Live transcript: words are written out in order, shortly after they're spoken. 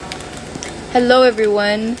Hello,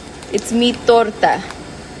 everyone. It's me, Torta.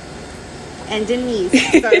 And Denise,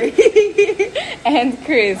 sorry. And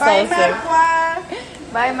Chris Bye, also. Marqua.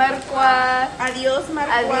 Bye, Marqua. Adiós,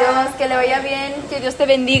 Marqua. Adiós, que le vaya bien, que Dios te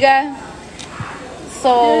bendiga.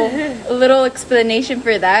 So, a little explanation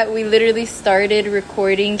for that. We literally started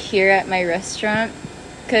recording here at my restaurant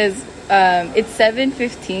because it's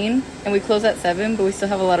 7:15 and we close at 7, but we still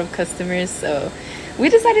have a lot of customers. So, we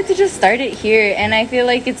decided to just start it here, and I feel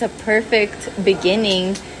like it's a perfect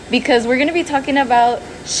beginning because we're going to be talking about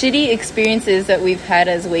shitty experiences that we've had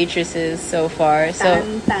as waitresses so far. So,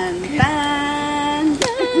 Dun, dun, dun.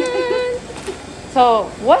 So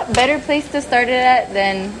what better place to start it at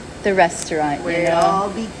than the restaurant, Where you know? it all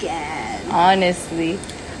began. Honestly.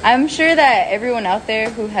 I'm sure that everyone out there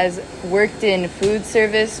who has worked in food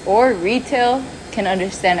service or retail can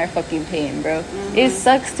understand our fucking pain, bro. Mm-hmm. It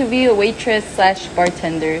sucks to be a waitress /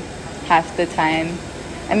 bartender half the time.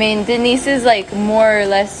 I mean, Denise is like more or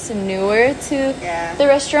less newer to the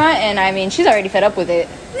restaurant, and I mean, she's already fed up with it.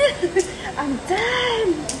 I'm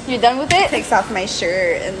done. You're done with it? Takes off my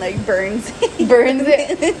shirt and like burns Burns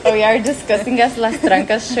it. Oh, yeah, our disgusting ass Las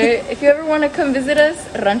Trancas shirt. If you ever want to come visit us,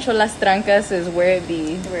 Rancho Las Trancas is where it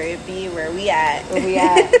be. Where we at.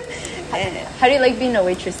 And how do you like being a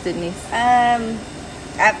waitress, Denise?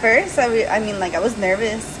 At first, I mean, like, I was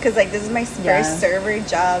nervous because, like, this is my first server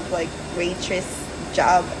job, like, waitress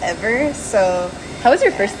job ever. So, how was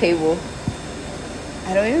your first table?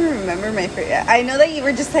 I don't even remember my first. I know that you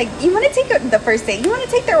were just like, you want to take the first day, you want to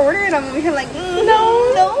take their order, and I'm over here like,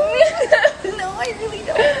 no, I really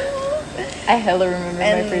don't. I hella remember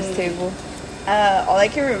my first table. All I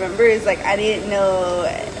can remember is like I didn't know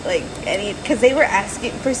like any, because they were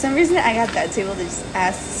asking, for some reason I got that table to just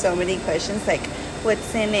ask so many questions like,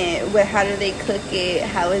 what's in it, how do they cook it,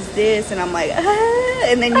 how is this, and I'm like,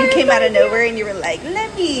 and then you came out of nowhere and you were like,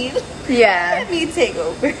 let me take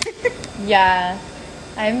over. Yeah,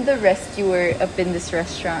 I'm the rescuer up in this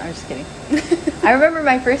restaurant. I'm just kidding. I remember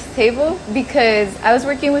my first table because I was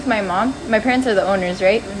working with my mom. My parents are the owners,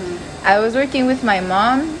 right? Mm-hmm. I was working with my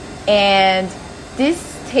mom, and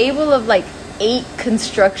this table of like 8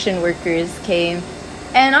 construction workers came.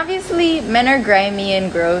 And obviously, men are grimy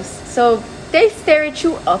and gross, so they stare at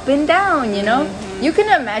you up and down, you know? Mm-hmm. You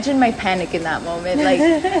can imagine my panic in that moment. Like,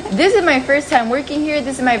 this is my first time working here.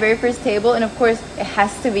 This is my very first table. And, of course, it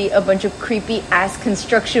has to be a bunch of creepy-ass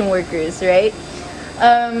construction workers, right?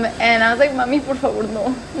 And I was like, Mami, por favor,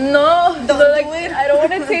 no. No. Don't like, do it. I don't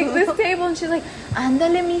want to take this table. And she's like,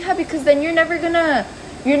 ándale, mija, because then you're never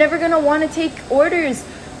gonna want to take orders.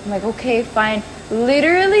 I'm like, okay, fine.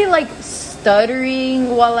 Literally, like,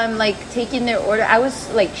 stuttering while I'm like taking their order. I was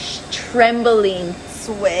like trembling,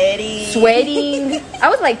 sweating. I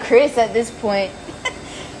was like Chris at this point.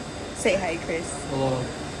 Say hi, Chris. Hello.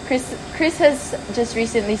 Chris has just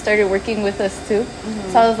recently started working with us too. Mm-hmm.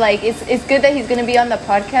 So I was like, it's good that he's gonna be on the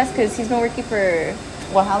podcast because he's been working for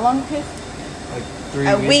how long, Chris? Like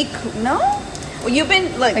 3 weeks. A week? No. Well, you've been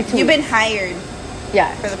been hired.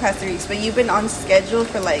 Yeah. For the past 3 weeks, but you've been on schedule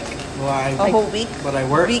for like a whole week. But I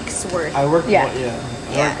work week's worth. I work. Yeah.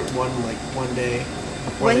 I work one day.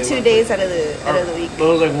 2 days out of the week. It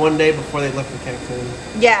was like one day before they left for Cancun.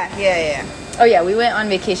 Yeah. Oh yeah, we went on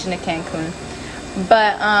vacation to Cancun,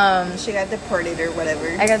 but she got deported or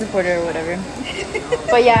whatever. I got deported or whatever.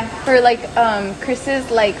 But yeah, for like Chris's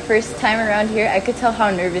like first time around here, I could tell how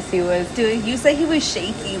nervous he was. Dude, you said he was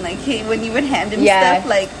shaking, like when you would hand him stuff,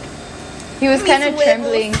 like. He was kind of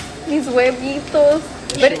trembling. Mis huevitos.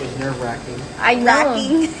 But it was nerve-wracking. I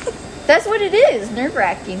know. That's what it is,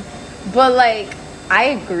 nerve-wracking. But, like, I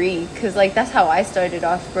agree. Because, like, that's how I started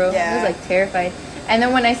off, bro. Yeah. I was, like, terrified. And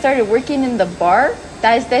then when I started working in the bar,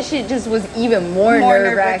 that shit just was even more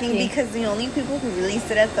nerve-wracking. Because the only people who really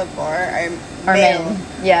sit at the bar are men.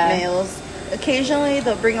 Yeah. Males. Occasionally,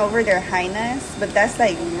 they'll bring over their highness. But that's,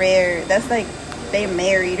 like, rare. That's, like... They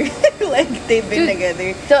married, like they've been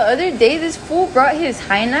together. The other day, this fool brought his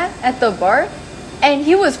hyena at the bar, and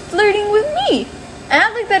he was flirting with me. And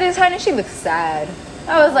I looked at his hyena, she looked sad.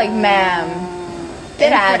 I was like, ma'am,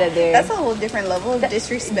 get out of there. That's a whole different level of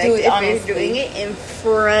disrespect. Dude, if honestly. you're doing it in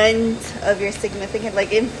front of your significant,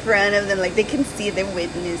 like in front of them, like they can see, they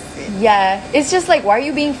witness it. Yeah, it's just like, why are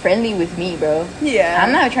you being friendly with me, bro? Yeah.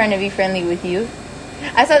 I'm not trying to be friendly with you.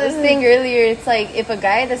 I saw this thing earlier. It's like if a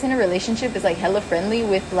guy that's in a relationship is like hella friendly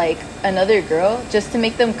with like another girl just to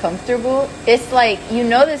make them comfortable, it's like, you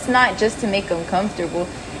know, that's not just to make them comfortable.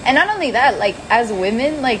 And not only that, like as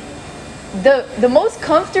women, like the most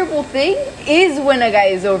comfortable thing is when a guy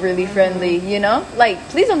is overly friendly, you know? Like,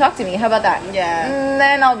 please don't talk to me. How about that? Yeah.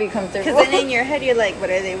 Then I'll be comfortable. Because then in your head, you're like, what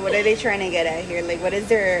are they trying to get at here? Like, what is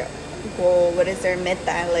their goal? What is their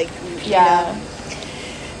meta? Like, yeah.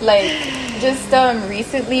 Like, just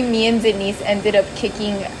recently, me and Denise ended up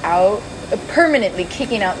permanently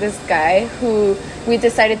kicking out this guy who we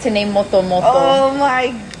decided to name Moto Moto. Oh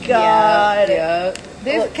my god. Yeah.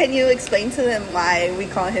 Well, can you explain to them why we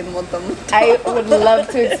call him Moto Moto? I would love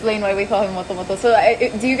to explain why we call him Moto Moto. So,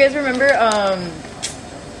 do you guys remember,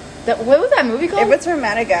 what was that movie called? It was from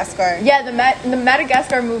Madagascar. Yeah, the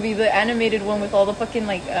Madagascar movie, the animated one with all the fucking,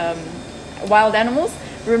 like, wild animals.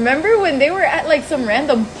 Remember when they were at, like, some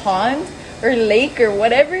random pond or lake or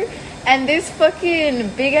whatever, and this fucking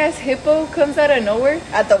big-ass hippo comes out of nowhere?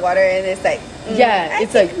 At the water, and it's like...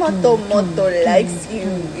 it's like... Moto Moto likes you.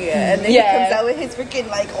 Yeah, and then he comes out with his freaking,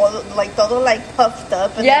 like, all, like, todo, like, puffed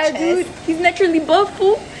up in the chest. Dude, he's naturally buff,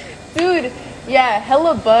 fool. Dude, yeah,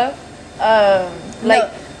 hella buff.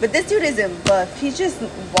 But this dude isn't buff. He just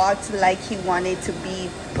walked like he wanted to be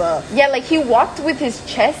buff. Yeah, like he walked with his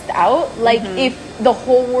chest out, like if the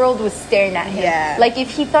whole world was staring at him. Yeah. Like if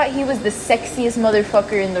he thought he was the sexiest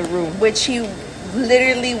motherfucker in the room. Which he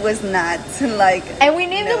literally was not. Like. And we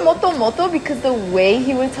named him Moto Moto because the way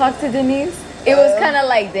he would talk to Denise, it was kind of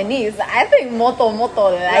like, Denise, I think Moto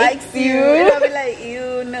Moto likes you. And I'll be like,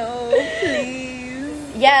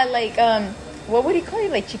 please. Yeah, like, what would he call you?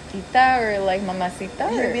 Like chiquita or like mamacita?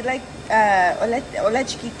 He'd be like, hola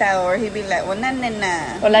chiquita, or he'd be like, hola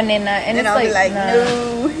nena. Hola nena. And it's I'll be like, nah.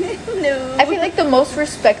 no. I feel like the most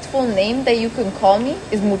respectful name that you can call me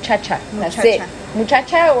is muchacha. That's it.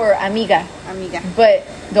 Muchacha or amiga. But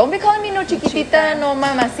don't be calling me no chiquitita, no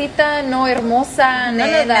mamacita, no hermosa,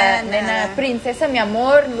 none of that. Nena, princesa, mi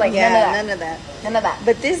amor, like none of that.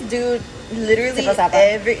 But this dude literally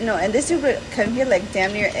and this dude would come here like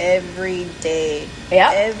damn near every day. Yeah.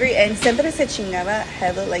 And siempre se chingaba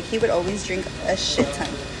hella, like he would always drink a shit ton.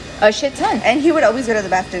 And he would always go to the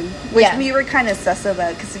bathroom, which we were kind of sus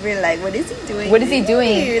about because we were like, what is he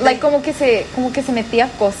doing? Like como que se metía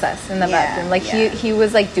cosas in the bathroom. Like he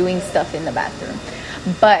was like doing stuff in the bathroom.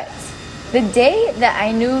 But the day that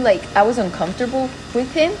I knew like I was uncomfortable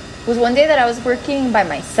with him was one day that I was working by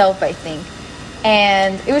myself, I think.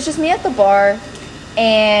 And it was just me at the bar,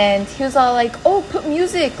 and he was all like, oh, put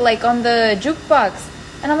music, like, on the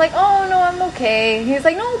jukebox. And I'm like, oh, no, I'm okay. He was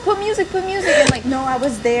like, no, put music. And like, no, I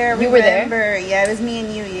was there. You were there? Yeah, it was me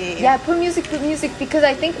and you. Yeah, put music. Because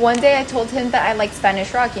I think one day I told him that I like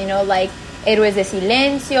Spanish rock, you know, like Héroes de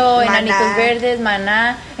Silencio, Enanitos Verdes,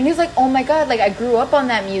 Maná. And he was like, oh, my God, like, I grew up on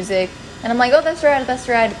that music. And I'm like, oh, that's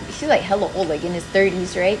rad. He's like hella old, like in his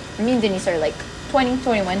 30s, right? Me and Denise are like 20,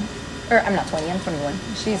 21. Or I'm not 20, I'm 21.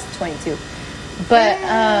 She's 22. But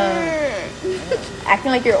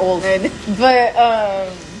acting like you're old. But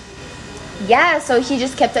yeah, so he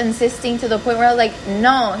just kept insisting to the point where I was like,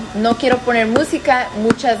 no quiero poner música,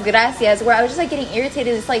 muchas gracias. Where I was just like getting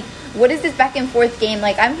irritated. It's like, what is this back and forth game?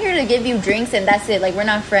 Like, I'm here to give you drinks and that's it. Like, we're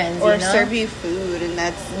not friends. Or you know? serve you food and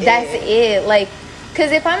that's it. Like,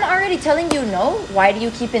 because if I'm already telling you no, why do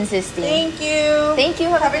you keep insisting? Thank you.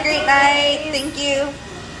 Have a great night. Thank you.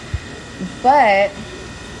 But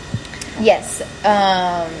yes,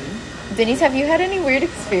 Denise, have you had any weird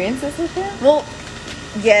experiences with him? Well,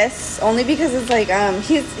 yes, only because it's like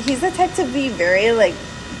he's the type to be very like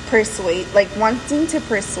wanting to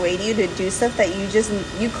persuade you to do stuff that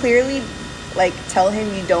you clearly like tell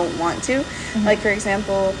him you don't want to. Like for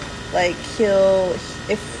example, like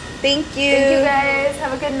thank you guys,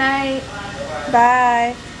 have a good night,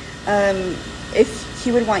 bye. If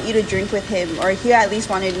he would want you to drink with him, or he at least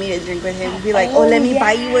wanted me to drink with him, he'd be like, let me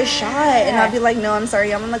buy you a shot. And I'll be like, no, I'm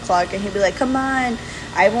sorry, I'm on the clock. And he'd be like, come on,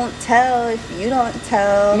 I won't tell if you don't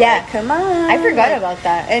tell. Yeah. Like, come on. I forgot about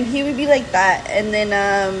that. And he would be like that. And then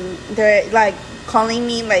they're like calling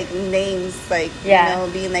me like names, like, you know,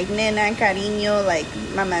 being like nena, cariño, like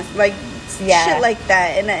mama, like shit like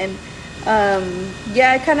that. And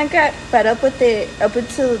I kind of got fed up with it up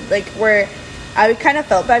until like where I kind of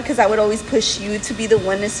felt bad because I would always push you to be the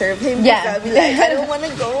one to serve him. Yeah. I'd be like, I don't want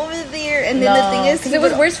to go over there. And then the thing is, because it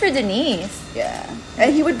was worse for Denise. Yeah.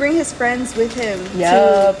 And he would bring his friends with him.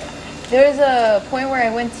 Yup. There was a point where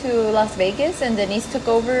I went to Las Vegas and Denise took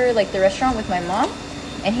over like the restaurant with my mom.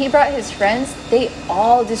 And he brought his friends. They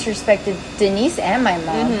all disrespected Denise and my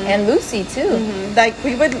mom. And Lucy, too. Like,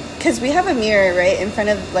 we would... Because we have a mirror, right, in front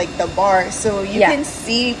of, like, the bar. So you can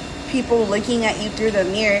see people looking at you through the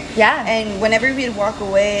mirror. Yeah. And whenever we'd walk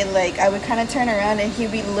away, like, I would kind of turn around and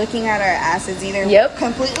he'd be looking at our asses. Either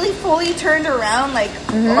completely, fully turned around, like,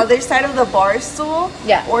 other side of the bar stool.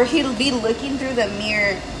 Yeah. Or he'd be looking through the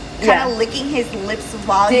mirror, kind of licking his lips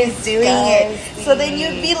while he's doing it. So then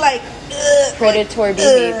you'd be like... predatory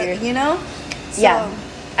behavior, you know? So, yeah.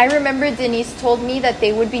 I remember Denise told me that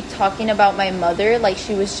they would be talking about my mother like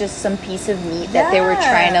she was just some piece of meat that they were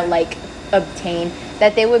trying to like obtain.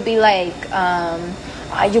 That they would be like,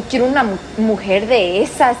 yo quiero una mujer de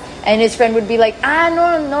esas. And his friend would be like,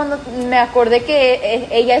 no, me acordé que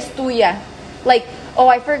ella es tuya. Like, oh,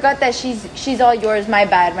 I forgot that she's all yours. My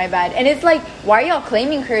bad. And it's like, why are y'all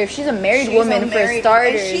claiming her if she's a married woman for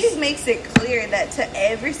starters? And she makes it clear that to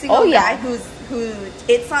every single guy who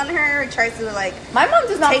hits on her, tries to like, my mom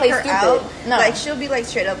does not take play her stupid. out. No, like she'll be like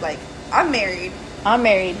straight up like, I'm married.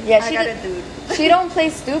 Yeah, I got a dude. She don't play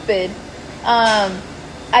stupid.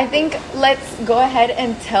 I think let's go ahead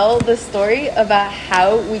and tell the story about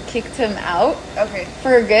how we kicked him out. Okay.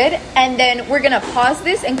 For good. And then we're going to pause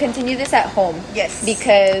this and continue this at home. Yes.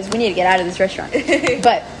 Because we need to get out of this restaurant.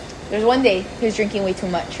 But there's one day he was drinking way too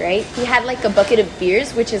much, right? He had like a bucket of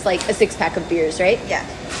beers, which is like a 6-pack of beers, right? Yeah.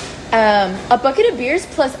 A bucket of beers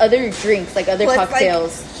plus other drinks, like other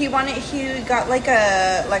cocktails. Like, he got like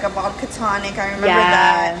a vodka tonic. I remember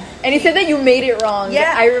that. And he said that you made it wrong.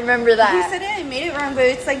 Yeah. I remember that. He said I made it wrong, but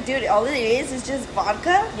it's like, dude, all it is just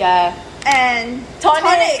vodka. Yeah. And tonic.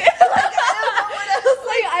 Like, I don't know what else.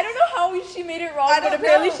 Like, I don't know how she made it wrong, but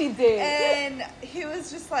apparently she did. And he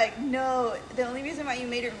was just like, no, the only reason why you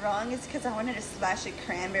made it wrong is because I wanted to splash a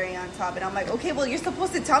cranberry on top. And I'm like, okay, well, you're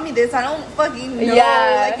supposed to tell me this. I don't fucking know.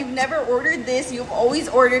 Yeah. Like, you've never ordered this. You've always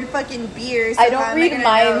ordered fucking beer. So I don't read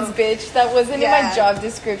minds, bitch. That wasn't in my job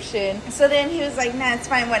description. So then he was like, nah, it's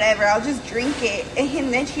fine, whatever. I'll just drink it.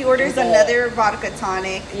 And then he orders another vodka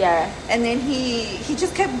tonic. Yeah. And then he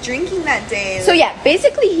just kept drinking that day. So yeah,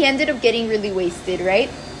 basically he ended up getting really wasted, right?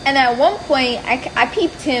 And at one point, I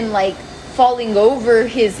peeped him like falling over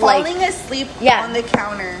his falling asleep on the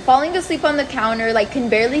counter. Falling asleep on the counter, like can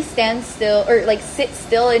barely stand still or like sit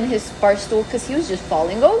still in his bar stool because he was just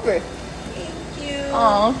falling over. Thank you.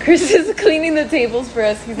 Aw, Chris is cleaning the tables for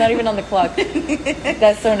us. He's not even on the clock.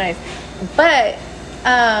 That's so nice. But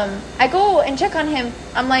I go and check on him.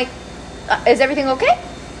 I'm like, is everything okay?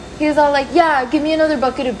 He was all like, yeah, give me another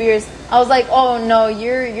bucket of beers. I was like, oh no,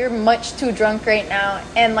 you're much too drunk right now.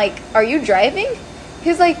 And like, are you driving? He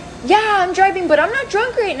was like, yeah, I'm driving, but I'm not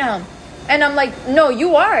drunk right now. And I'm like, no,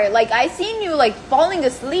 you are. Like, I seen you like falling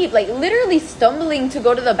asleep, like literally stumbling to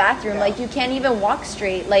go to the bathroom. Like you can't even walk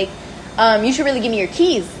straight. Like, you should really give me your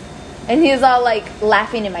keys. And he was all like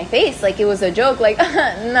laughing in my face like it was a joke, like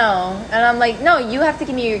no. And I'm like, no, you have to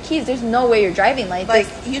give me your keys. There's no way you're driving like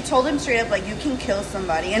this. You told him straight up like you can kill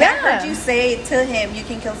somebody. And I heard you say to him you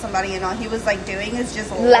can kill somebody, and all he was like doing is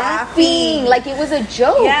just laughing like it was a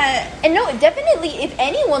joke. Yeah. And no, definitely if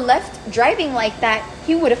anyone left driving like that,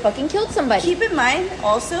 he would have fucking killed somebody. Keep in mind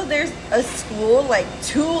also there's a school like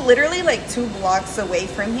literally 2 blocks away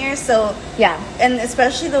from here. So yeah. And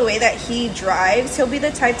especially the way that he drives, he'll be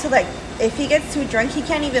the type to like, if he gets too drunk, he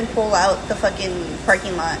can't even pull out the fucking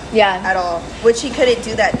parking lot. Yeah. At all. Which he couldn't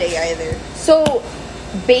do that day either. So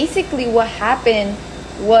basically what happened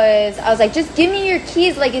was I was like, just give me your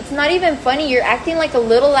keys. Like, it's not even funny. You're acting like a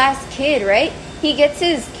little ass kid, right? He gets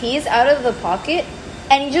his keys out of the pocket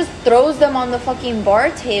and he just throws them on the fucking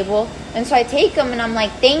bar table. And so I take them and I'm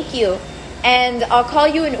like, thank you. And I'll call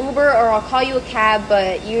you an Uber or I'll call you a cab,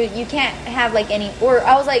 but you can't have like any. Or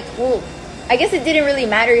I was like, well, I guess it didn't really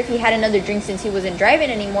matter if he had another drink since he wasn't driving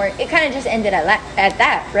anymore. It kind of just ended at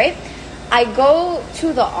that, right? I go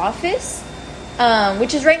to the office,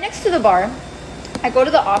 which is right next to the bar. I go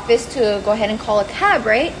to the office to go ahead and call a cab,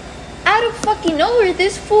 right? Out of fucking nowhere,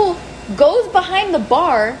 this fool goes behind the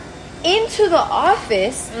bar into the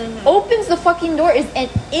office, opens the fucking door, is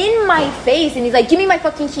in my face, and he's like, give me my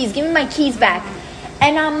fucking keys, give me my keys back.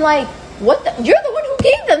 And I'm like, what the? You're the one who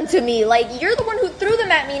gave them to me. Like, you're the one who threw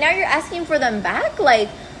them at me. Now you're asking for them back? Like,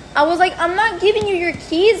 I was like, I'm not giving you your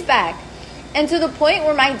keys back. And to the point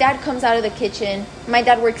where my dad comes out of the kitchen. My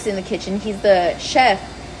dad works in the kitchen. He's the chef.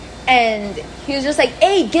 And he was just like,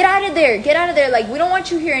 hey, get out of there. Get out of there. Like, we don't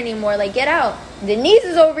want you here anymore. Like, get out. Denise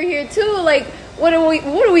is over here, too. Like, what do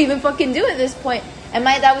we even fucking do at this point? And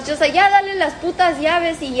my dad was just like, ya, dale las putas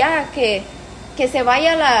llaves y ya, que se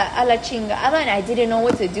vaya a la chingada. And I didn't know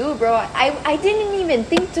what to do, bro. I didn't even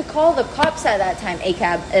think to call the cops at that time.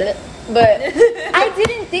 ACAB. But I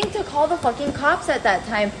didn't think to call the fucking cops at that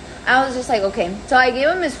time. I was just like, okay. So I gave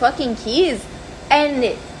him his fucking keys.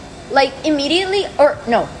 And, like, immediately, or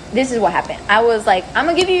no, this is what happened. I was like, I'm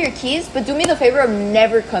going to give you your keys, but do me the favor of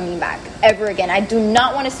never coming back ever again. I do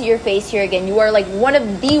not want to see your face here again. You are, like, one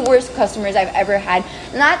of the worst customers I've ever had.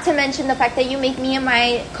 Not to mention the fact that you make me and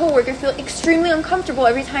my coworker feel extremely uncomfortable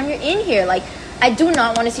every time you're in here. Like, I do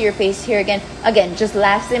not want to see your face here again. Again, just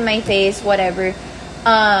laughs in my face, whatever.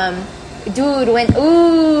 Dude,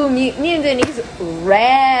 me and Denise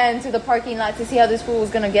ran to the parking lot to see how this fool was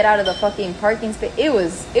gonna get out of the fucking parking space. It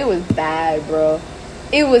was bad, bro.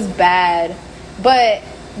 It was bad. But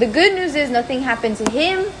the good news is nothing happened to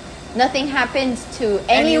him. Nothing happened to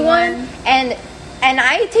anyone. And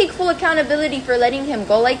I take full accountability for letting him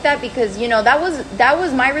go like that, because, you know, that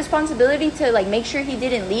was my responsibility to, like, make sure he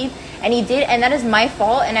didn't leave. And he did, and that is my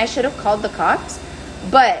fault, and I should have called the cops.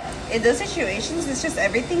 But in those situations, it's just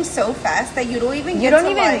everything's so fast that you don't even get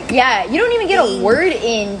a word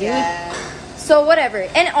in, dude. Yeah. So whatever.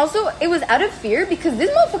 And also, it was out of fear because this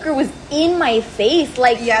motherfucker was in my face.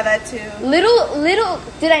 Like, yeah, that too. Little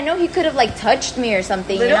did I know he could have, like, touched me or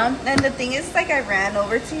something, you know? And the thing is, like, I ran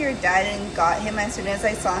over to your dad and got him as soon as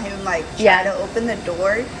I saw him, like, try to open the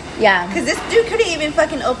door. Yeah. Because this dude couldn't even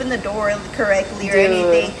fucking open the door correctly or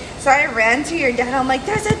anything. So I ran to your dad. I'm like,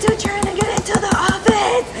 there's a dude trying to get into the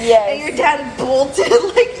office. Yes. And your dad bolted,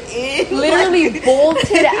 like, in. Literally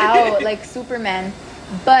bolted out like Superman.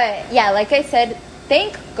 But, yeah, like I said,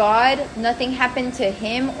 thank God nothing happened to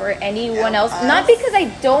him or anyone else. Not because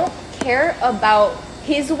I don't care about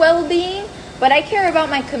his well-being, but I care about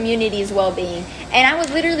my community's well-being. And I was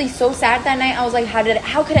literally so sad that night. I was like,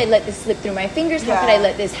 how could I let this slip through my fingers? How could I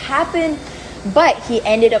let this happen? But he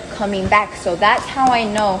ended up coming back. So that's how I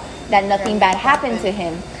know that nothing bad happened to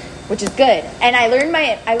him, which is good. And I learned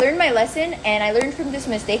my lesson, and I learned from this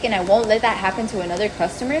mistake, and I won't let that happen to another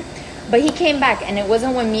customer. But he came back, and it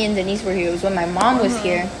wasn't when me and Denise were here. It was when my mom was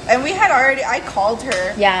here. And I called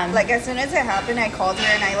her. Yeah. Like, as soon as it happened, I called her,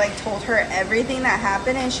 and I, like, told her everything that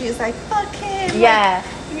happened, and she was like, fuck him. Yeah.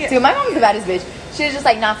 Dude, my mom's the baddest bitch. She was just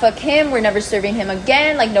like, nah, fuck him. We're never serving him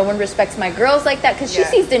again. Like, no one respects my girls like that. Because she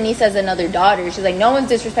sees Denise as another daughter. She's like, no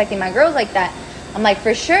one's disrespecting my girls like that. I'm like,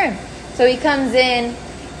 for sure. So he comes in,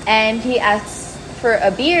 and he asks for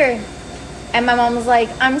a beer. And my mom was like,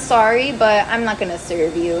 I'm sorry, but I'm not going to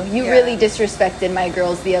serve you. You really disrespected my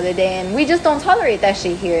girls the other day, and we just don't tolerate that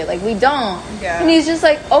shit here. Like, we don't. Yeah. And he's just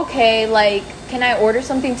like, okay, like, can I order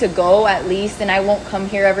something to go at least, and I won't come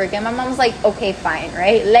here ever again? My mom's like, okay, fine,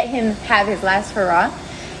 right? Let him have his last hurrah.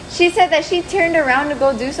 She said that she turned around to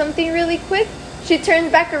go do something really quick. She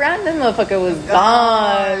turns back around, this motherfucker was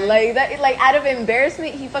gone. Like, that, like, out of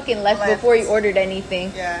embarrassment, he fucking left before he ordered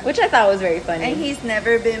anything. Yeah. Which I thought was very funny. And he's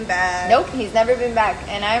never been back. Nope, he's never been back.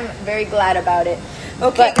 And I'm very glad about it.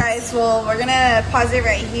 Okay, guys, well, we're going to pause it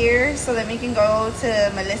right here so that we can go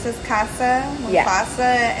to Melissa's casa, Mufasa,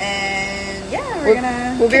 and, we're going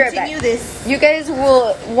to continue this. You guys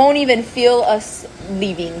won't even feel us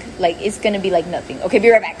leaving. Like, it's going to be like nothing. Okay, be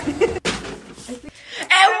right back. And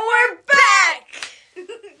we're back!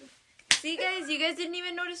 See, guys, you guys didn't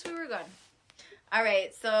even notice we were gone. All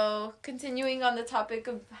right, so continuing on the topic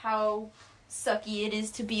of how sucky it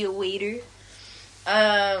is to be a waiter.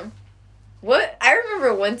 I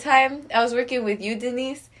remember one time I was working with you,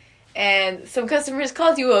 Denise, and some customers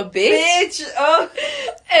called you a bitch. Oh.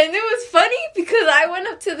 And it was funny because I went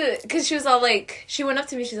up to because she was all like, she went up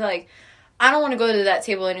to me, she's like, I don't want to go to that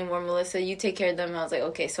table anymore, Melissa. You take care of them. And I was like,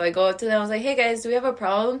 okay. So I go up to them. I was like, hey, guys, do we have a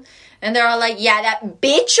problem? And they're all like, yeah, that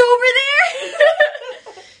bitch over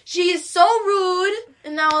there. She is so rude.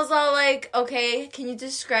 And I was all like, okay, can you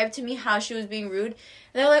describe to me how she was being rude?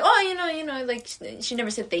 And they're like, oh, you know, like, she never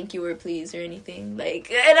said thank you or please or anything. Like,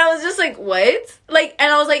 and I was just like, what? Like,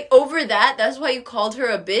 and I was like, over that's why you called her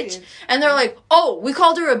a bitch? And they're like, oh, we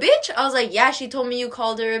called her a bitch? I was like, yeah, she told me you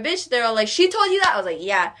called her a bitch. They're all like, she told you that? I was like,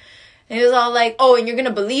 yeah. And he was all like, oh, and you're going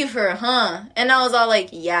to believe her, huh? And I was all like,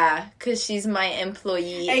 yeah, because she's my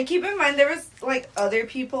employee. And keep in mind, there was, like, other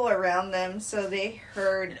people around them, so they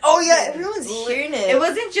heard. Oh, yeah, everyone's hearing it. It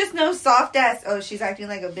wasn't just no soft ass, oh, she's acting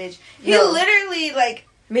like a bitch. He literally, like...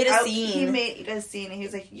 Made a scene. He made a scene, and he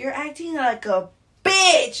was like, you're acting like a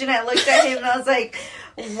bitch! And I looked at him, and I was like,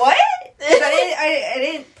 what? I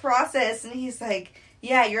didn't process, and he's like,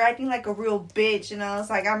 yeah, you're acting like a real bitch. And I was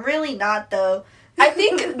like, I'm really not, though. I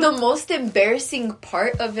think the most embarrassing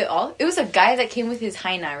part of it all, it was a guy that came with his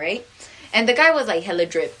hyena, right? And the guy was like hella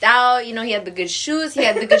dripped out. You know, he had the good shoes, he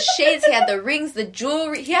had the good shades, he had the rings, the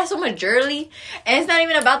jewelry. He had so much jewelry. And it's not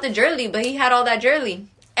even about the jewelry, but he had all that jewelry.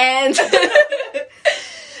 And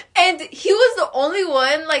and he was the only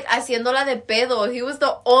one, like, haciéndola de pedo. He was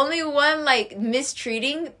the only one, like,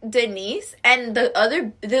 mistreating Denise. And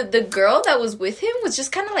the girl that was with him was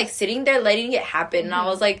just kind of, like, sitting there letting it happen. And I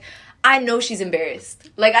was like, I know she's embarrassed.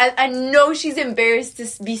 Like, I know she's embarrassed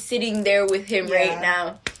to be sitting there with him right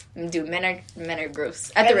now. Dude, men are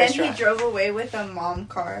gross at the restaurant. And then he drove away with a mom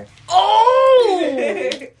car.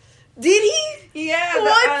 Oh! Did he?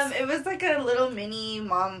 Yeah, it was like a little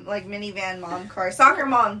minivan mom car, soccer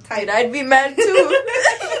mom type. Dude, I'd be mad too.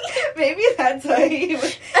 Maybe that's why I'd be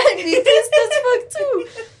pissed as fuck too.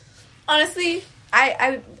 Honestly,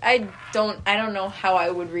 I don't know how I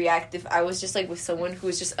would react if I was just like with someone who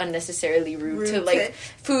was just unnecessarily rude to like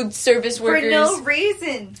food service workers for no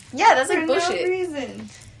reason. Yeah, that's like for bullshit. No reason.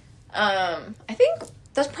 I think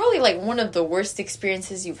that's probably like one of the worst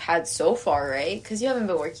experiences you've had so far, right? Because you haven't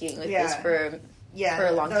been working with this for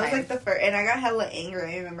a long time. That was like the first, and I got hella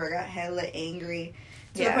angry. I remember I got hella angry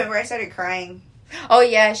to the point where I started crying. Oh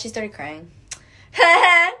yeah, she started crying.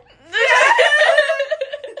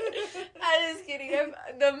 I'm just kidding.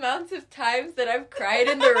 The amount of times that I've cried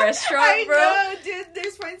in the restaurant, bro. I know, dude.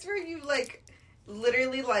 There's points where you like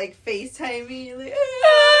literally like FaceTime me. You're like,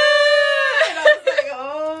 and I was like,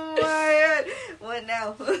 oh my god, what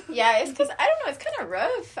now? Yeah, it's because I don't know. It's kind of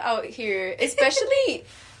rough out here, especially.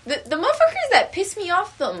 The motherfuckers that piss me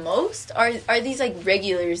off the most are these like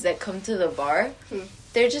regulars that come to the bar.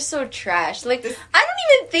 They're just so trash. Like, I don't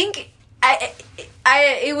even think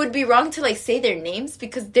it would be wrong to like say their names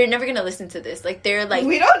because they're never gonna listen to this. Like, they're like,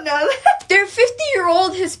 we don't know that. They're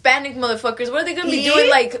 50-year-old Hispanic motherfuckers. What are they gonna be doing?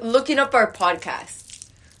 Like, looking up our podcast?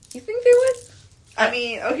 You think they would? I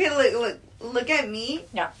mean, okay, look at me.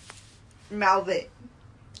 Yeah. Malvit.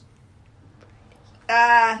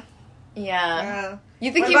 Yeah.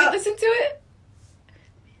 You think he would listen to it?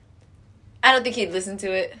 I don't think he'd listen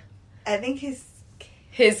to it. I think his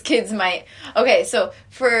kids might. Okay, so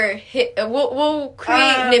we'll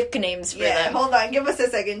create nicknames for them. Hold on, give us a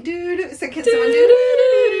second. And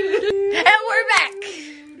we're back.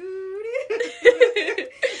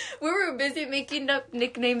 We were busy making up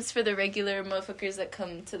nicknames for the regular motherfuckers that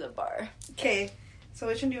come to the bar. Okay. So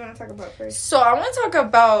which one do you want to talk about first? So I want to talk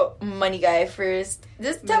about Money Guy first.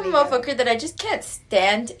 This type of motherfucker that I just can't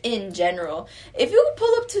stand in general. If you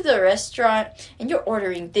pull up to the restaurant and you're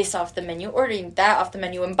ordering this off the menu, ordering that off the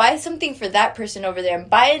menu, and buy something for that person over there, and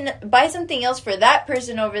buy something else for that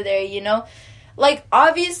person over there, you know? Like,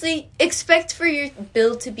 obviously, expect for your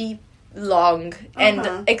bill to be long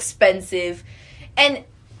and expensive. And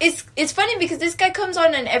it's funny because this guy comes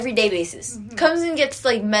on an everyday basis. Mm-hmm. Comes and gets,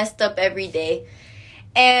 like, messed up every day.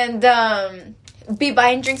 And be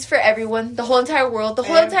buying drinks for everyone, the whole entire world, the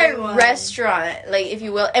whole entire restaurant, like, if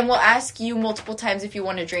you will. And we'll ask you multiple times if you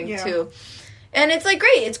want a drink, too. And it's, like,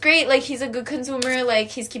 great. It's great. Like, he's a good consumer. Like,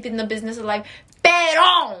 he's keeping the business alive.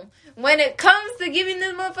 Pero when it comes to giving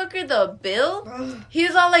this motherfucker the bill,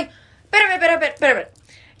 he's all like, espérame.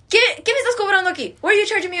 ¿Qué me estás cobrando aquí? What are you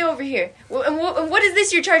charging me over here? And what is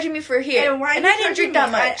this you're charging me for here? And I didn't drink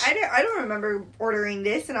that much. I don't remember ordering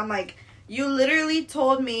this. And I'm like, you literally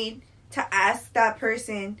told me to ask that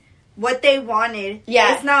person what they wanted.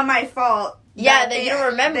 Yeah. It's not my fault. Yeah, that you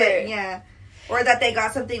don't remember. Or that they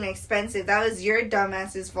got something expensive. That was your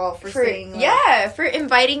dumbass's fault for saying that. For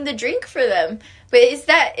inviting the drink for them. But it's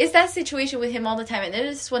that situation with him all the time. And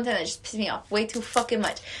there's this one time that just pissed me off way too fucking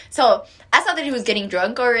much. So, I saw that he was getting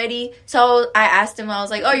drunk already. So, I asked him, I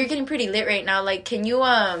was like, oh, you're getting pretty lit right now. Like, can you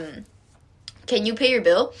pay your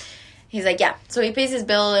bill? He's like, yeah. So, he pays his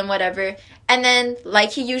bill and whatever. And then,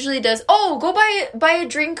 like he usually does, oh, go buy a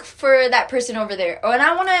drink for that person over there. Oh, and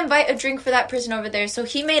I want to invite a drink for that person over there. So,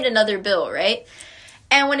 he made another bill, right?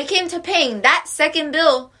 And when it came to paying that second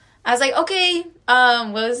bill, I was like, okay,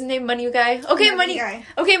 what was his name? Money guy? Okay, money guy.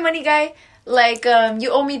 Okay, money guy. Like,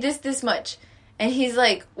 you owe me this much. And he's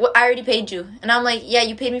like, well, I already paid you. And I'm like, yeah,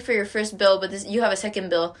 you paid me for your first bill, but you have a second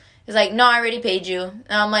bill. He's like, no, I already paid you.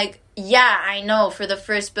 And I'm like, yeah, I know, for the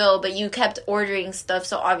first bill, but you kept ordering stuff,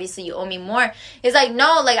 so obviously you owe me more. He's like,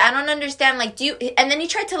 no, like, I don't understand, like, and then he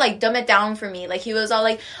tried to, like, dumb it down for me. Like, he was all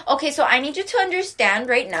like, okay, so I need you to understand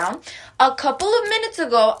right now, a couple of minutes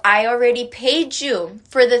ago, I already paid you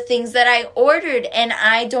for the things that I ordered, and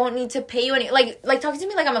I don't need to pay you any, like talking to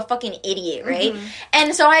me like I'm a fucking idiot, right? Mm-hmm.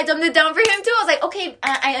 And so I dumbed it down for him, too. I was like, okay,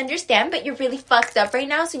 I understand, but you're really fucked up right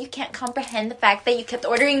now, so you can't comprehend the fact that you kept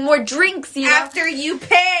ordering more drinks, you know? After you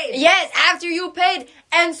paid! Yes, after you paid.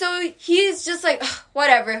 And so he's just like,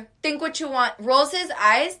 whatever, think what you want. Rolls his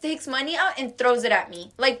eyes, takes money out, and throws it at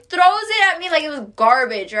me. Like, throws it at me like it was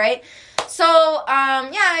garbage, right? So,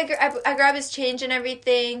 I grab his change and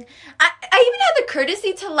everything. I even had the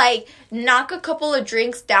courtesy to, like, knock a couple of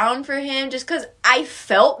drinks down for him just because I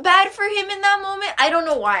felt bad for him in that moment. I don't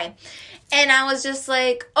know why. And I was just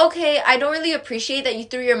like, okay, I don't really appreciate that you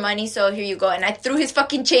threw your money, so here you go. And I threw his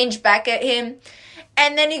fucking change back at him.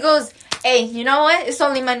 And then he goes, hey, you know what? It's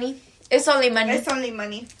only money. It's only money. It's only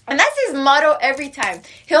money. And that's his motto every time.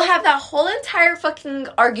 He'll have that whole entire fucking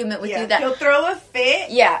argument with you. That he'll throw a fit.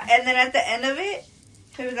 Yeah. And then at the end of it,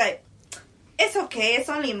 he'll be like, It's okay. It's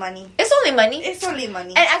only money. It's only money. It's only money.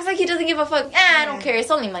 And acts like he doesn't give a fuck. I don't care.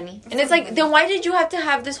 It's only money. And it's like, then why did you have to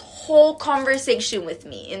have this whole conversation with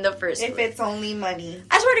me in the first place? If it's only money.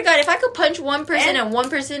 I swear to God, if I could punch one person and one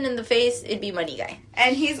person in the face, it'd be money guy.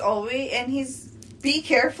 And be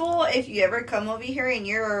careful if you ever come over here and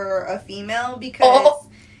you're a female, because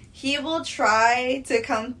he will try to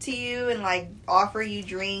come to you and, like, offer you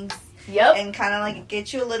drinks. Yep. And kind of, like,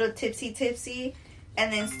 get you a little tipsy.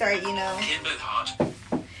 And then start, you know.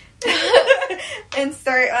 And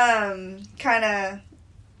start, kind of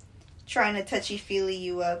trying to touchy-feely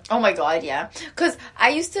you up. Oh my God, yeah. Because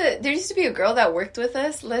there used to be a girl that worked with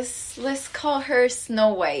us. Let's call her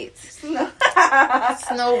Snow White. Snow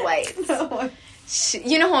White. Snow White.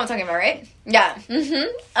 You know who I'm talking about, right? Yeah.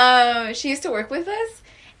 Mm-hmm. She used to work with us.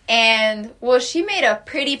 And, well, she made a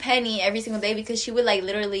pretty penny every single day because she would, like,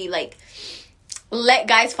 literally, like, let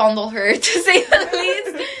guys fondle her, to say the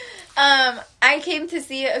least. I came to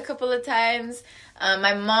see it a couple of times.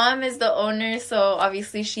 My mom is the owner, so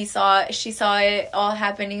obviously she saw it all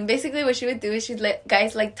happening. Basically, what she would do is she'd let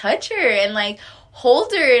guys, like, touch her and, like,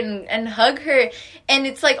 hold her and hug her. And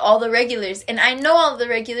it's, like, all the regulars. And I know all the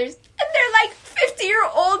regulars, and they're, like,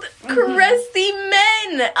 50-year-old crusty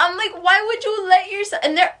men. I'm like, why would you let yourself?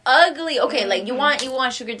 And they're ugly. Okay, like, you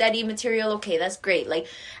want sugar daddy material. Okay, that's great. Like,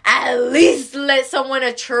 at least let someone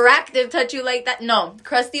attractive touch you like that. No,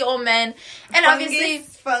 crusty old men. And obviously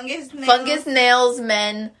fungus nails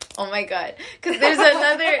men. Oh my God. Because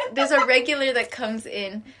there's a regular that comes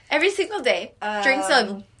in every single day, drinks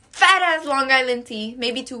a fat ass Long Island tea,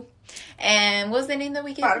 maybe 2. And what was the name that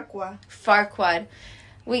we gave him? Farquad.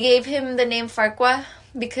 We gave him the name Farquaad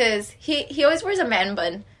because he always wears a man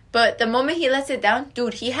bun. But the moment he lets it down,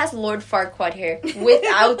 dude, he has Lord Farquaad hair.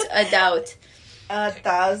 Without a doubt.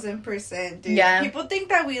 1,000%, dude. Yeah. People think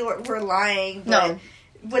that we're lying, but no.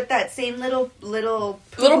 With that same little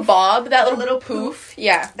poof, little bob, that little poof.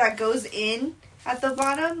 Yeah. That goes in at the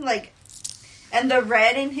bottom, like, and the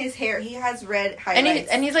red in his hair, he has red highlights.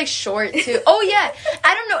 And he's like short too. Oh yeah.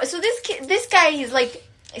 I don't know. So this guy, he's like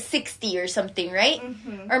 60 or something, right?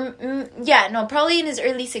 Mm-hmm. Or probably in his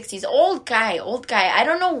early 60s. Old guy. I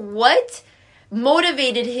don't know what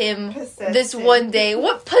motivated him one day.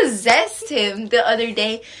 What possessed him the other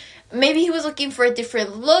day? Maybe he was looking for a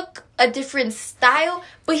different look, a different style,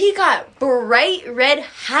 but he got bright red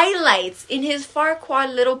highlights in his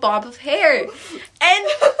Farquaad little bob of hair. And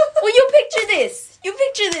well, you picture this.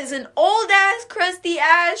 An old ass, crusty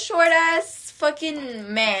ass, short ass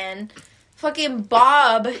fucking man. Fucking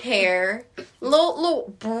bob hair,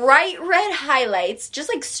 little bright red highlights, just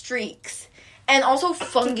like streaks, and also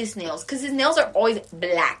fungus nails, because his nails are always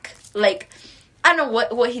black. Like, I don't know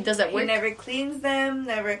what he does at work. He never cleans them.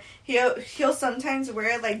 He'll sometimes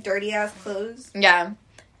wear like dirty ass clothes. Yeah,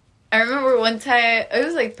 I remember one time. It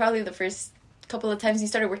was like probably the first couple of times he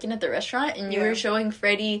started working at the restaurant, and you were showing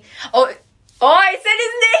Freddie. Oh, I said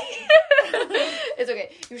his name! It's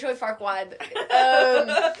okay. You're showing Farquaad.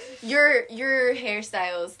 Your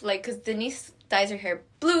hairstyles. Like, because Denise dyes her hair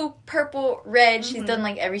blue, purple, red. Mm-hmm. She's done,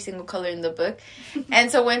 like, every single color in the book.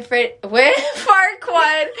 And so when Farquaad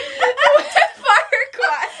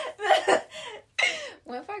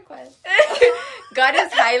got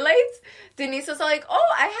his highlights, Denise was like,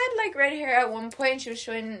 oh, I had, like, red hair at one point. She was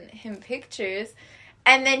showing him pictures.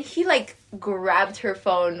 And then he, like, grabbed her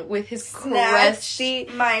phone with his crusty...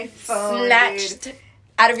 my phone, snatched dude.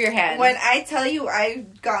 Out of your hand. When I tell you I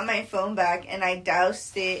got my phone back and I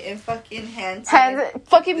doused it in fucking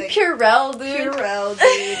fucking Purell, dude.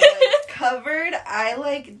 Like, covered. I,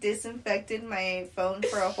 like, disinfected my phone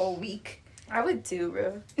for a whole week. I would too,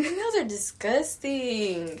 bro. His nails are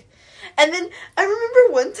disgusting. And then I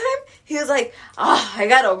remember one time he was like, I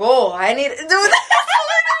gotta go. I need to do that.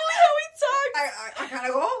 I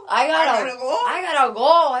gotta go. I gotta go.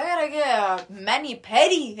 I gotta get a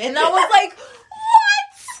mani-pedi. And I was like, what?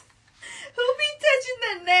 Who be touching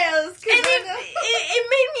the nails? And it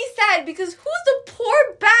made me sad because who's the poor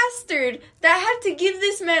bastard that had to give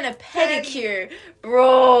this man a pedicure?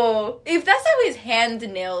 Bro, if that's how his hand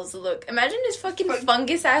nails look, imagine his fucking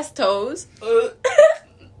fungus ass toes.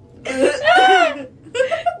 Goblin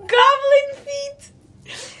feet.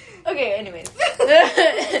 Okay, anyways.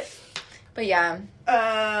 But yeah.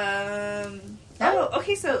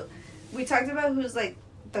 Okay, so we talked about who's like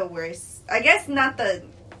the worst. I guess not the.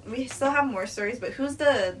 We still have more stories, but who's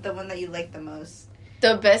the one that you like the most?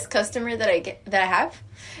 The best customer that I have?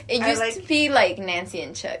 It used to be like Nancy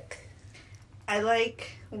and Chuck. I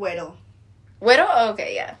like Weddle. Weddle? Oh,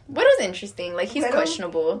 okay, yeah. Weddle's interesting. Like, he's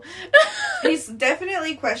questionable. He's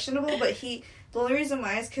definitely questionable, but The only reason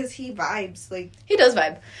why is because he vibes. Like, he does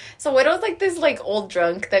vibe. So Widow's like this like old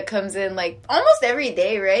drunk that comes in like almost every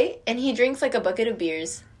day, right? And he drinks like a bucket of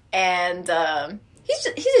beers. And he's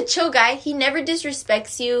a chill guy. He never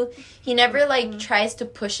disrespects you. He never like tries to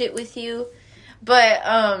push it with you. But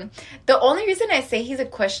the only reason I say he's a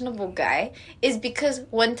questionable guy is because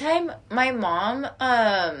one time my mom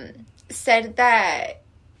said that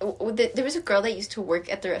there was a girl that used to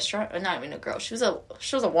work at the restaurant. Or not even a girl. She was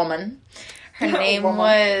a woman. Her name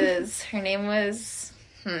was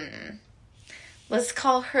let's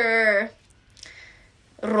call her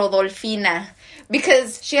Rodolfina.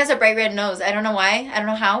 Because she has a bright red nose. I don't know why. I don't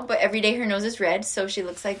know how. But every day her nose is red. So she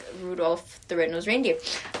looks like Rudolph the Red-Nosed Reindeer.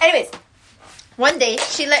 Anyways, one day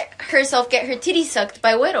she let herself get her titties sucked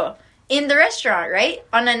by Widow. In the restaurant, right?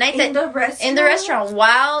 On a night in the restaurant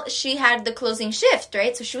while she had the closing shift,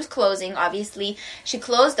 right? So she was closing, obviously. She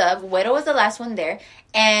closed up. Widow was the last one there.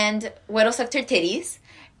 And Widow sucked her titties.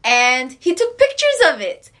 And he took pictures of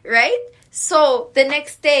it, right? So the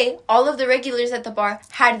next day, all of the regulars at the bar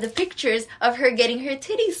had the pictures of her getting her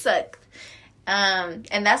titties sucked.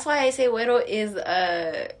 And that's why I say Widow is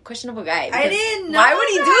a questionable guy. I didn't know Why would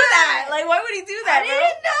he do that? Like, why would he do that, I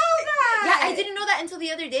didn't know that. Yeah, I didn't know that until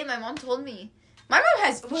the other day. My mom told me. My mom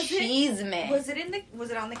has cheese-man. Was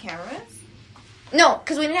it on the cameras? No,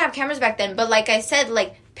 because we didn't have cameras back then. But like I said,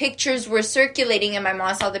 like, pictures were circulating and my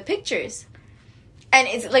mom saw the pictures. And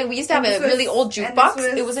it's like, we used to have a really old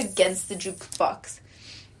jukebox. It was against the jukebox.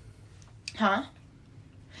 Huh?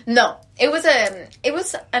 No. It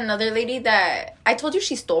was another lady that, I told you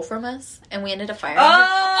she stole from us. And we ended up firing her.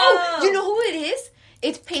 Oh, you know who it is?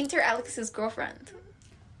 It's Painter Alex's girlfriend.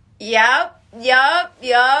 Yup.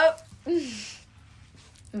 But,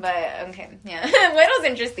 okay, yeah. Widow's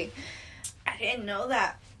interesting. I didn't know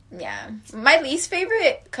that. Yeah. My least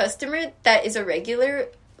favorite customer that is a regular,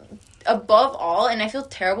 above all, and I feel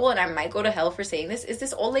terrible and I might go to hell for saying this, is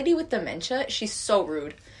this old lady with dementia. She's so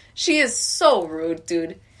rude. She is so rude,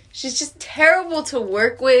 dude. She's just terrible to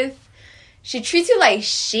work with. She treats you like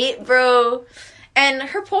shit, bro. And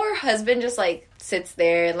her poor husband just, like, sits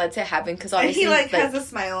there and lets it happen because obviously... And he, like, has a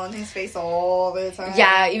smile on his face all the time.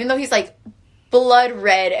 Yeah, even though he's, like, blood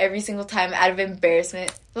red every single time out of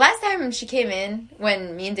embarrassment. Last time she came in,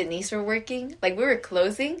 when me and Denise were working, like, we were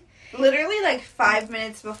closing... Literally, like, 5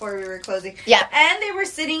 minutes before we were closing. Yeah. And they were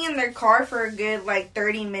sitting in their car for a good, like,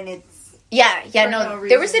 30 minutes. Yeah, no.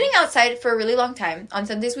 They were sitting outside for a really long time. On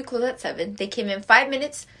Sundays, we close at 7. They came in 5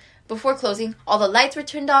 minutes before closing. All the lights were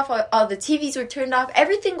turned off. All the TVs were turned off.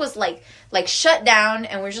 Everything was, like shut down.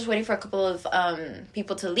 And we're just waiting for a couple of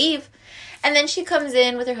people to leave. And then she comes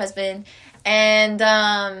in with her husband.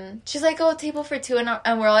 And she's like, oh, table for 2.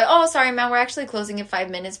 And we're like, oh, sorry, man, we're actually closing in 5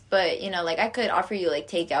 minutes. But, you know, like, I could offer you, like,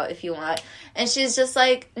 takeout if you want. And she's just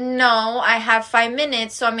like, no, I have 5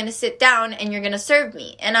 minutes, so I'm going to sit down and you're going to serve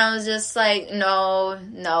me. And I was just like, no.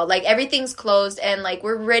 Like, everything's closed and, like,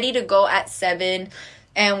 we're ready to go at 7.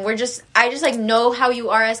 And I just, like, know how you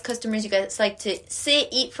are as customers. You guys like to sit,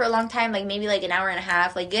 eat for a long time, like, maybe, like, an hour and a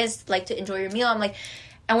half. Like, you guys like to enjoy your meal. I'm like,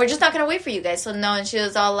 and we're just not going to wait for you guys. So, no. And she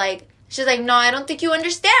was all like... She's like, no, I don't think you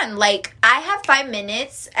understand. Like, I have 5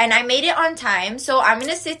 minutes, and I made it on time, so I'm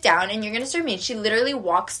going to sit down, and you're going to serve me. And she literally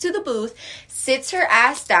walks to the booth, sits her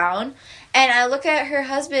ass down, and I look at her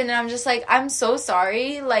husband, and I'm just like, I'm so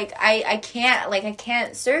sorry. Like, I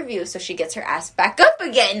can't serve you. So she gets her ass back up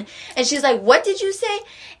again, and she's like, what did you say?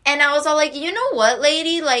 And I was all like, you know what,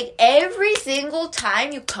 lady? Like, every single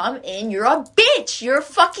time you come in, you're a bitch. You're a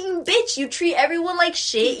fucking bitch. You treat everyone like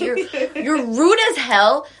shit. You're rude as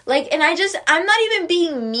hell. Like, and I'm not even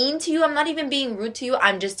being mean to you. I'm not even being rude to you.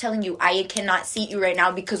 I'm just telling you, I cannot seat you right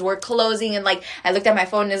now because we're closing. And, like, I looked at my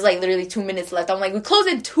phone and there's, like, literally 2 minutes left. I'm like, we close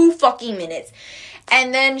in 2 fucking minutes.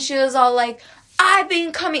 And then she was all like, I've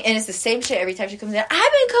been coming, and it's the same shit every time she comes in. I've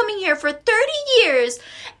been coming here for 30 years,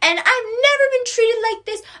 and I've never been treated like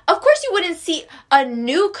this. Of course you wouldn't see a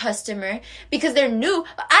new customer, because they're new,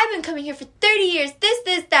 but I've been coming here for 30 years,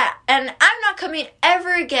 this, that, and I'm not coming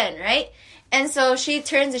ever again, right? And so she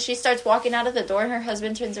turns and she starts walking out of the door, and her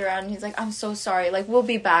husband turns around, and he's like, I'm so sorry, like, we'll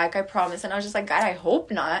be back, I promise. And I was just like, God, I hope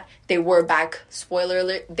not. They were back. Spoiler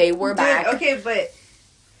alert, they were back. Okay, but...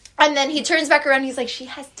 And then he turns back around. He's like, she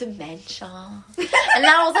has dementia. And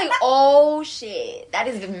I was like, oh, shit. That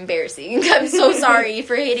is embarrassing. I'm so sorry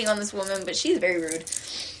for hating on this woman, but she's very rude.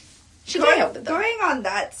 She can't help it, though. Going on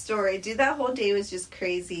that story, dude, that whole day was just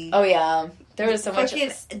crazy. Oh, yeah. There was so much.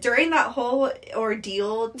 During that whole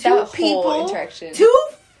ordeal, two interaction. 2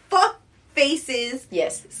 fuck faces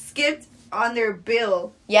yes, skipped on their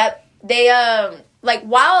bill. Yep. They, like,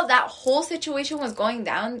 while that whole situation was going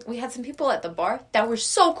down, we had some people at the bar that were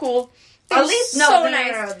so cool. At least so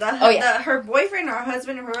nice. Her boyfriend or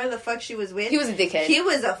husband or whoever the fuck she was with. He was a dickhead. He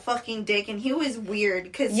was a fucking dick, and he was weird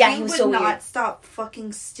because he would not stop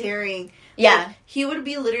fucking staring. Yeah. Like, he would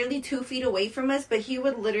be literally 2 feet away from us, but he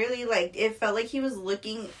would literally, like, it felt like he was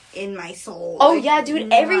looking in my soul. Oh, like, yeah,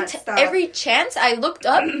 dude. Every chance I looked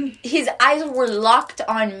up, his eyes were locked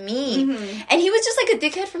on me. Mm-hmm. And he was just, like, a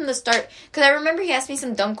dickhead from the start. Because I remember he asked me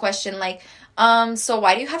some dumb question, like, so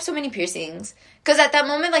why do you have so many piercings? Because at that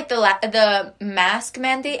moment, like, the mask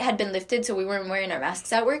mandate had been lifted, so we weren't wearing our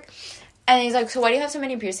masks at work. And he's like, so why do you have so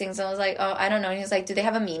many piercings? And I was like, oh, I don't know. And he was like, do they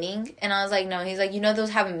have a meaning? And I was like, no. And he's like, you know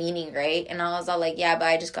those have a meaning, right? And I was all like, yeah, but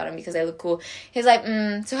I just got them because they look cool. He's like,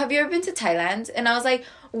 so have you ever been to Thailand? And I was like,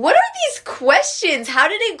 what are these questions? How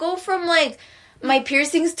did it go from, like, my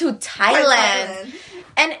piercings to Thailand?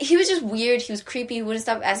 And he was just weird. He was creepy. He wouldn't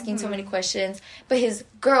stop asking so many questions. But his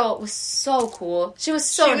girl was so cool. She was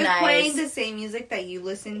so nice. She was playing the same music that you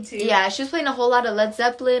listen to. Yeah, she was playing a whole lot of Led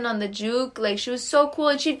Zeppelin on the juke. Like, she was so cool.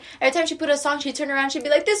 And every time she put a song, she'd turn around, she'd be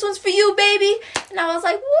like, this one's for you, baby. And I was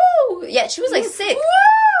like, woo! Yeah, she was, like, sick.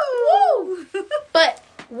 Woo! But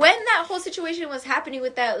when that whole situation was happening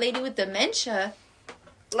with that lady with dementia...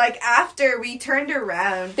 Like, after we turned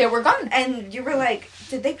around... They were gone. And you were like,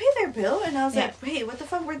 did they pay their bill? And I was like, wait, what the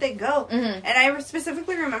fuck? Where'd they go? Mm-hmm. And I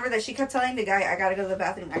specifically remember that she kept telling the guy, I gotta go to the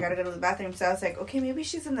bathroom. I gotta go to the bathroom. So I was like, okay, maybe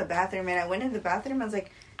she's in the bathroom. And I went in the bathroom. I was like,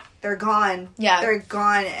 they're gone. Yeah. They're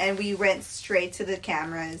gone. And we went straight to the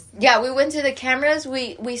cameras. Yeah, we went to the cameras.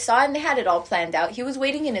 We saw and they had it all planned out. He was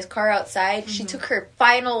waiting in his car outside. Mm-hmm. She took her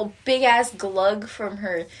final big-ass glug from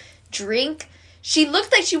her drink. She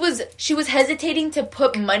looked like she was hesitating to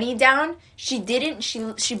put money down. She didn't.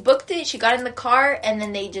 She booked it. She got in the car, and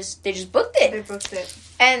then they just booked it. They booked it.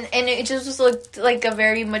 And it just looked like a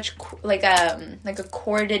very much like a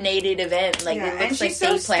coordinated event. Like it looks like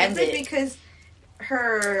they planned it. Because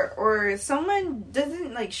her or someone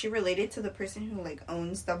doesn't like she related to the person who like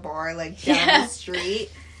owns the bar like down the street.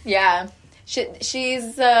 Yeah.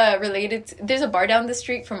 She's related to, there's a bar down the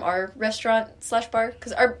street from our restaurant / bar,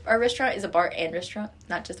 because our restaurant is a bar and restaurant,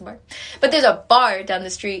 not just a bar, but there's a bar down the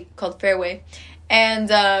street called Fairway,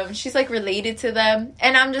 and she's like related to them,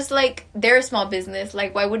 and I'm just like, they're a small business,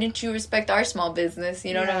 like why wouldn't you respect our small business,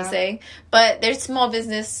 you know what I'm saying? But their small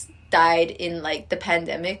business died in like the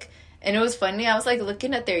pandemic, and it was funny. I was like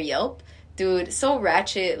looking at their Yelp. Dude, so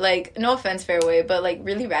ratchet. Like, no offense, Fairway, but, like,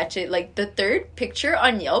 really ratchet. Like, the third picture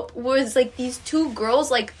on Yelp was, like, these two girls,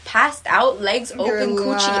 like, passed out, legs open,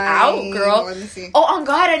 coochie out, girl. Oh, on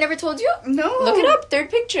God, I never told you? No. Look it up, third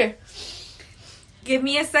picture. Give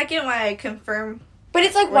me a second while I confirm. But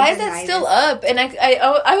it's like, why is that still up? And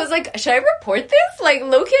I was like, should I report this? Like,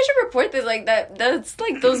 low-key, I should report this. Like, that's,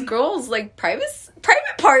 like, those girls, like, private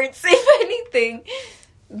parts, if anything.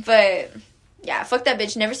 But... yeah, fuck that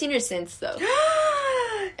bitch. Never seen her since, though.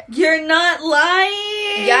 You're not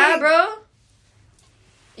lying! Yeah, bro.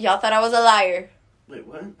 Y'all thought I was a liar. Wait,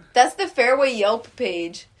 what? That's the Fairway Yelp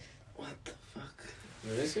page. What the fuck?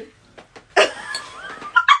 Where is it?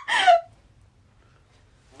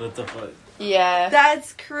 What the fuck? Yeah.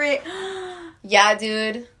 That's crazy. Yeah,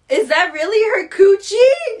 dude. Is that really her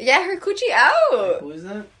coochie? Yeah, her coochie out. Wait, who is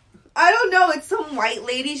that? I don't know. It's some white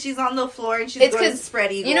lady. She's on the floor and she's going to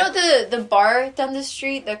spread eagle. You know the bar down the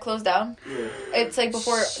street that closed down? Yeah. It's like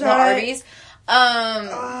before the Arby's.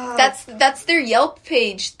 That's their Yelp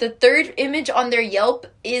page. The third image on their Yelp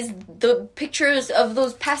is the pictures of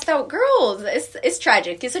those passed out girls. It's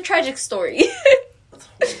tragic. It's a tragic story. That's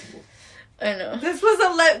horrible. I know. This was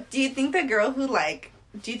do you think the girl who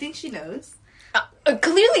do you think she knows?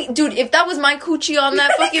 Clearly, dude, if that was my coochie on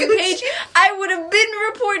that fucking page, I would have been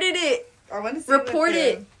reported it. I want to see report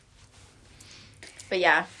it. But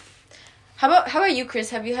yeah. How about you,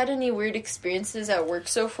 Chris? Have you had any weird experiences at work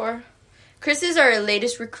so far? Chris is our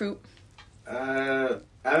latest recruit. I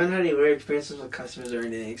haven't had any weird experiences with customers or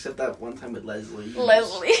anything, except that one time with Leslie.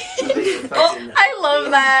 Oh, I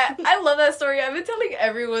love that. I love that story. I've been telling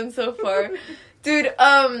everyone so far. Dude,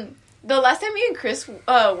 the last time me and Chris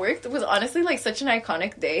worked was honestly, like, such an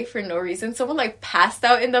iconic day for no reason. Someone, like, passed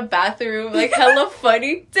out in the bathroom, like, hella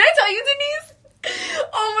funny. Did I tell you, Denise?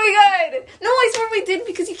 Oh, my God. No, I swear we did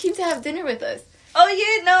because you came to have dinner with us. Oh,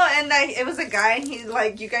 yeah, no, and it was a guy, and he's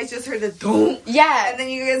like, you guys just heard the doom. Yeah. And then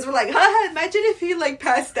you guys were like, haha, imagine if he, like,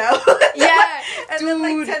 passed out. Yeah, and dude. Then,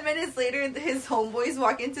 like, 10 minutes later, his homeboys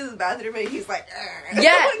walk into the bathroom, and he's like,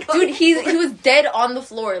 yeah, dude, he was dead on the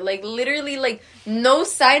floor. Like, literally, like, no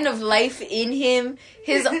sign of life in him.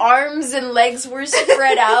 His arms and legs were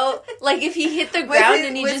spread out. Like, if he hit the ground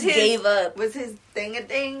and he just gave up. Was his thing a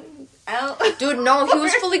thing? Dude, no, he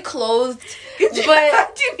was fully clothed.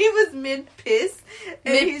 But dude, he was mid-piss,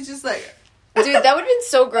 and he's just like... Dude, that would have been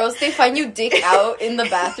so gross. They find you dick out in the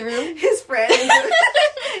bathroom. His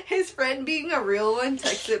friend being a real one,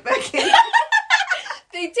 tucks it back in.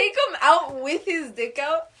 They take him out with his dick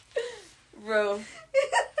out. Bro.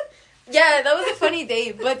 Yeah, that was a funny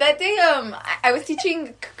day. But that day, I was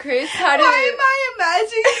teaching Chris how to... Why am I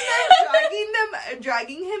imagining them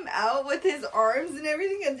dragging him out with his arms and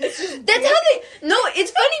everything? And this is That's how they... No,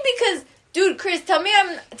 it's funny because... Dude, Chris, tell me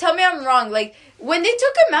I'm wrong. Like, when they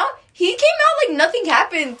took him out, he came out like nothing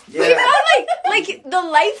happened. Yeah. He came out like the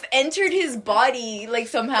life entered his body, like,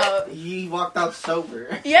 somehow. He walked out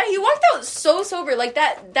sober. Yeah, he walked out so sober. Like,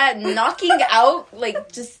 that knocking out,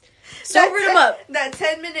 like, just sobered him up. That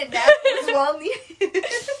 10-minute nap was well needed.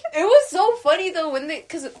 It was so funny, though, when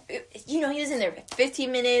because, he was in there for 15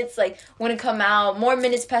 minutes, like, wouldn't come out. More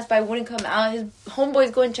minutes passed by, wouldn't come out. His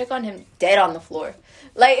homeboys go and check on him, dead on the floor.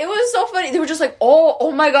 Like, it was so funny. They were just like,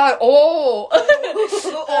 oh my God, oh. I was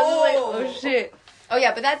like, oh, shit. Oh,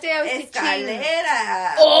 yeah, but that day I was teaching...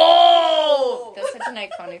 Escalera. Oh! That's such an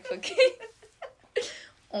iconic fucking...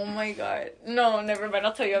 Oh, my God. No, never mind.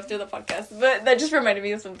 I'll tell you after the podcast. But that just reminded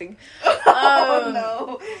me of something.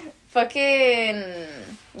 No. Fucking...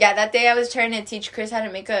 Yeah, that day I was trying to teach Chris how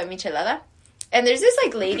to make a michelada. And there's this,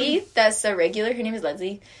 like, lady that's a regular. Her name is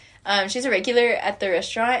Leslie. She's a regular at the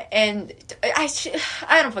restaurant, and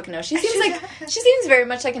I don't fucking know. She seems very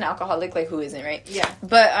much like an alcoholic, like, who isn't, right? Yeah.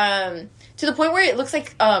 But to the point where it looks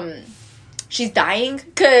like she's dying,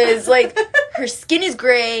 because, like, her skin is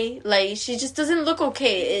gray, like, she just doesn't look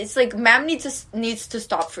okay. It's like, ma'am needs to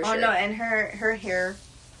stop for sure. Oh no, and her hair,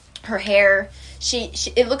 she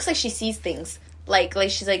it looks like she sees things. Like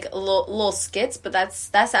she's like a little skits, but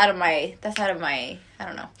that's out of my I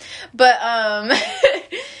don't know. But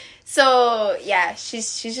so yeah,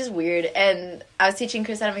 she's just weird. And I was teaching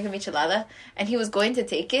Chris how to make a michelada, and he was going to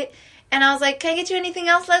take it, and I was like, "Can I get you anything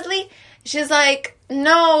else, Leslie?" She's like,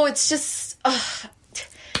 "No, it's just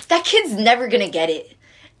that kid's never gonna get it."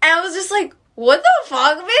 And I was just like, "What the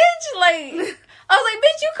fuck, bitch?" Like, I was like,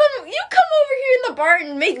 "Bitch, you come over here in the bar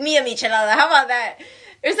and make me a michelada. How about that?"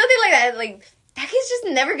 Or something like that. Like, that kid's just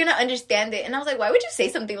never gonna understand it. And I was like, why would you say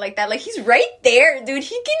something like that? Like, he's right there, dude.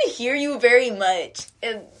 He can hear you very much.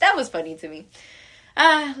 And that was funny to me.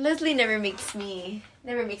 Leslie never makes me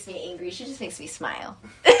angry. She just makes me smile.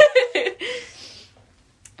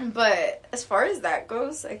 But as far as that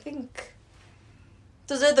goes, I think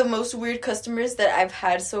those are the most weird customers that I've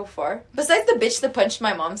had so far. Besides the bitch that punched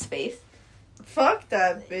my mom's face. Fuck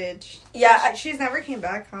that bitch. Yeah. She's never came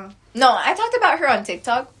back, huh? No, I talked about her on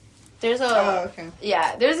TikTok. Oh, okay.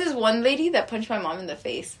 Yeah, there's this one lady that punched my mom in the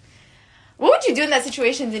face. What would you do in that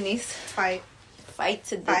situation, Denise? Fight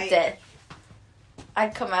To the death.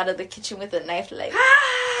 I'd come out of the kitchen with a knife, like,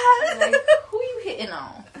 like, who you hitting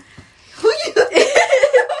on? Who you?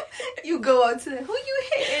 You go out to them. Who you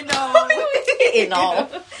hitting on? Who you hitting on?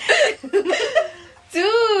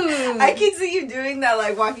 Dude, I can see you doing that,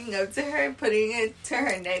 like walking up to her, putting it to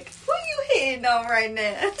her neck. Who you hitting on right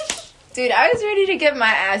now? Dude, I was ready to get my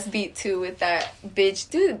ass beat too with that bitch.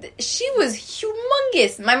 Dude, she was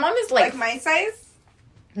humongous. My mom is like my size?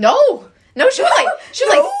 No, she was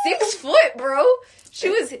like 6 foot, bro. She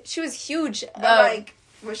was huge. But like,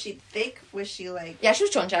 was she thick? Was she like? Yeah, she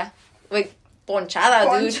was choncha, like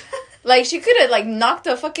ponchada, dude. Like, she could have like knocked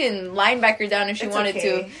a fucking linebacker down if she wanted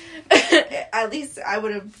to. At least I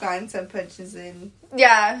would have gotten some punches in.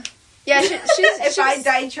 Yeah. Yeah, if I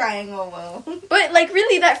die trying, oh well. But, like,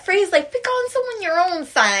 really, that phrase, like, pick on someone your own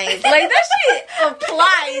size. Like, that shit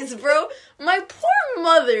applies, bro. My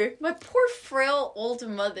poor frail old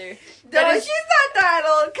mother. No, she's not that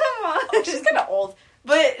old. Come on. She's kind of old.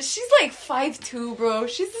 But she's, like, 5'2", bro.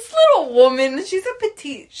 She's this little woman. She's a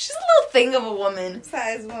petite. She's a little thing of a woman.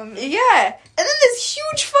 Size woman. Yeah. And then this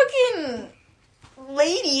huge fucking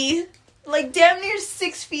lady, like, damn near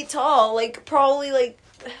 6 feet tall. Like, probably, like,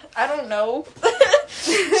 I don't know.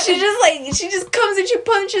 She just comes and she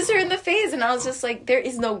punches her in the face, and I was just like, there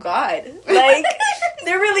is no God. Like,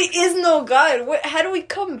 there really is no God. How do we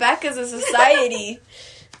come back as a society?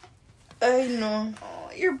 I know.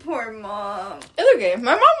 Oh, your poor mom. It's okay.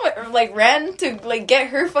 My mom like ran to like get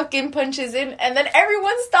her fucking punches in, and then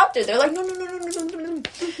everyone stopped her. They're like, no.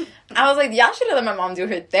 I was like, y'all should have let my mom do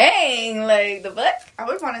her thing. Like, the fuck? I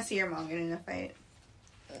would want to see your mom get in a fight.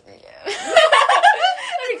 Yeah.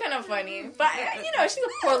 That'd be kind of funny. But, you know, she's a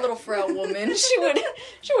poor little frail woman. She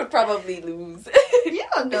would probably lose. You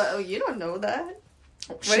don't know that.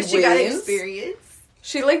 What if she she got wins? experience?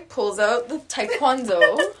 She, like, pulls out the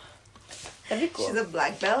taekwondo. That'd be cool. She's a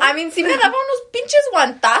black belt? I mean, si me daban unos pinches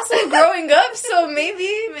guantazos growing up, so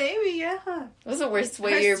maybe, yeah. What's the worst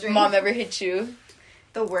way your mom ever hit you?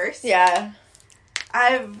 The worst? Yeah.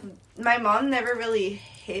 My mom never really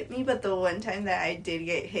hit me, but the one time that I did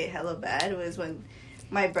get hit hella bad was when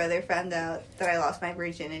my brother found out that I lost my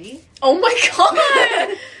virginity. Oh my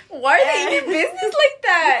god! Why are they in your business like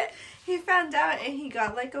that? He found out and he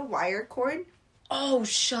got like a wire cord. Oh,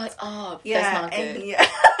 shut up. Yeah, that's not good.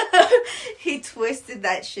 And he twisted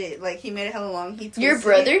that shit. Like, he made it hella long. He twisted Your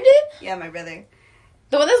brother did? Yeah, my brother.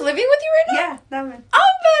 The one that's living with you right now? Yeah, that one.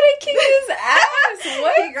 I'm about to kick his ass.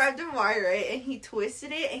 What? He grabbed a wire, right? And he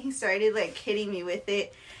twisted it and he started, like, hitting me with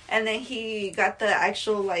it. And then he got the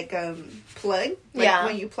actual, like, plug. Like,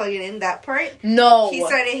 when you plug it in, that part. No. He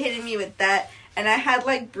started hitting me with that. And I had,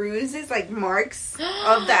 like, bruises, like, marks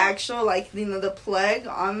of the actual, like, you know, the plug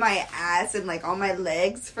on my ass and, like, on my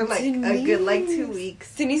legs for, like, a good, like, 2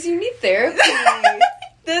 weeks. Denise, you need therapy.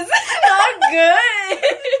 This is not good.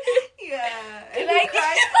 Yeah. Can I get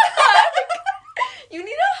a hug? You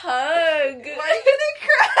need a hug. Why are you gonna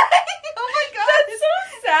cry? Oh my god. That's so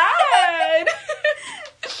sad.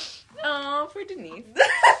 Oh, for Denise.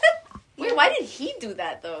 Wait, why did he do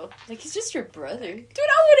that, though? Like, he's just your brother. Dude,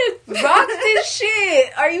 I would have rocked this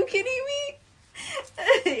shit. Are you kidding me?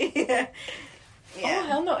 Yeah. Oh,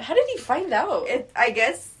 hell no. How did he find out? I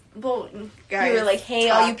guess, well, guys. You were like,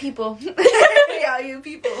 hey, all you people. Hey, all you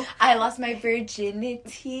people. I lost my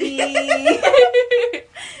virginity.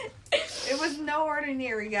 It was no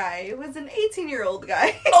ordinary guy. It was an 18-year-old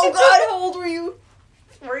guy. Oh, God, how old were you?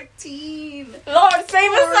 14. Lord,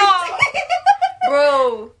 save us all.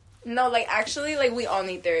 Bro. No, like, actually, like, we all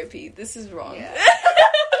need therapy. This is wrong. Yeah.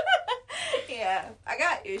 Yeah. I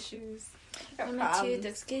got issues. I got problems.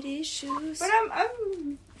 Dogs get issues. But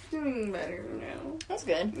I'm doing better now. That's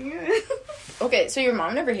good. Yeah. Okay, so your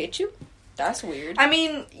mom never hit you? That's weird. I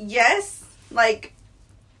mean, yes, like,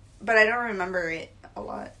 but I don't remember it a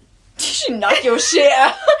lot. She knocked your shit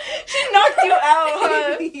out. She knocked you out,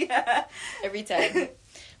 huh? Yeah. Every time.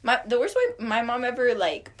 The worst way my mom ever,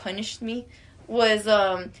 like, punished me was,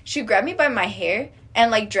 she grabbed me by my hair and,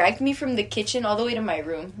 like, dragged me from the kitchen all the way to my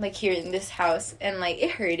room, like, here in this house, and, like,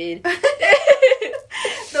 it hurted.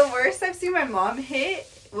 The worst I've seen my mom hit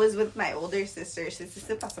was with my older sister. Se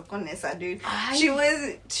pasó con esa, dude.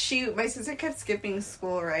 My sister kept skipping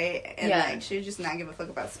school, right? And, like, she would just not give a fuck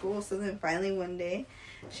about school. So then finally one day,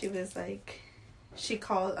 she was like, she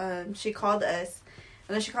called us,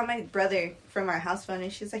 and then she called my brother from our house phone,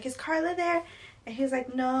 and she's like, is Carla there? And he was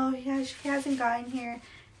like, no, yeah, she hasn't gotten here. And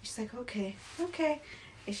she's like, okay.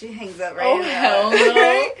 And she hangs up right Oh, hell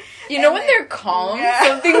no. You know when they're calm,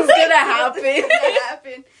 something's gonna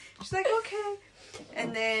happen. She's like, okay.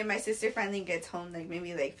 And then my sister finally gets home, like,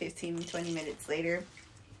 maybe, like, 15, 20 minutes later.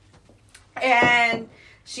 And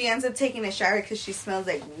she ends up taking a shower because she smells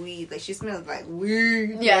like weed. Like, she smells like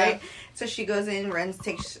weed, right? So she goes in, runs,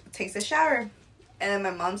 takes a shower. And then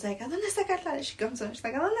my mom's like, ¿A dónde está Carla? She comes in, she's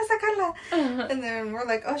like, ¿A dónde está Carla? And then we're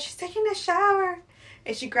like, oh, she's taking a shower.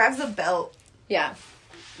 And she grabs a belt. Yeah.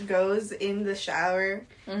 Goes in the shower.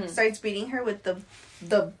 Starts beating her with the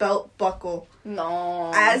belt buckle.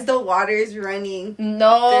 No. As the water's running.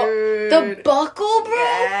 No. Dude. The buckle, bro?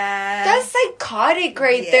 Yeah. That's psychotic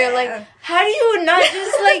right there. Like, how do you not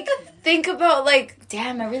just, like, think about, like,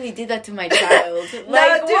 damn, I really did that to my child. Like,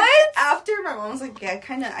 no, dude, what? After my mom was like, yeah,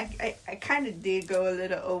 I kind of did go a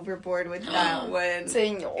little overboard with that one.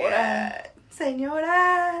 Señora. Yeah.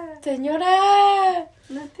 Señora.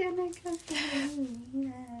 No tiene que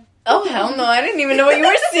ser. Oh, hell no. I didn't even know what you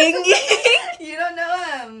were singing. You don't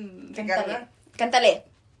know, Ricardo? Cántale.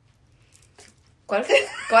 ¿Cuál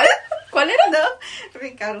era? No,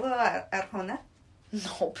 Ricardo Arjona.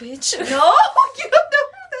 No, bitch. No, you don't know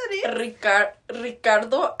who that is.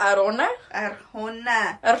 Ricardo Arona.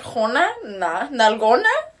 Arjona. Nah.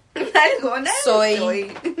 Nalgona.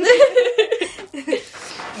 Soy.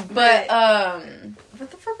 But, what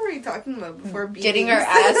the fuck were we talking about before beatings? Getting our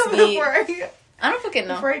ass beat. I don't fucking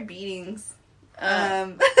know. Before beatings.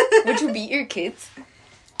 Would you beat your kids?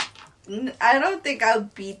 I don't think I'll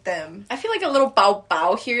beat them. I feel like a little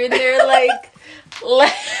bow here and there, like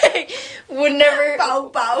would never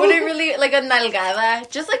bow. Would it really, like a nalgada,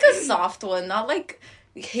 just like a soft one, not like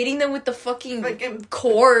hitting them with the fucking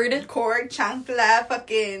cord, chancla,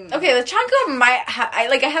 fucking. Okay, the chancla might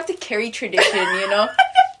I have to carry tradition, you know.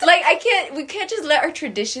 Like, we can't just let our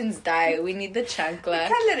traditions die. We need the chancla. We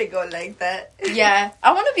can't let it go like that. Yeah.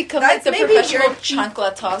 I want to become, like, the professional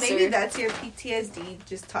chancla tosser. Maybe that's your PTSD,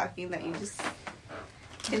 just talking, that you just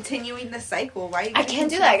continuing the cycle. Why? I can't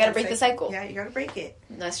do that. I gotta break the cycle. Yeah, you gotta break it.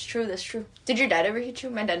 That's true. Did your dad ever hit you?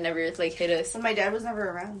 My dad never, like, hit us. Well, my dad was never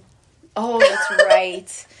around. Oh, that's right.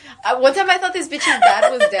 One time I thought this bitch's dad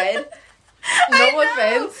was dead. No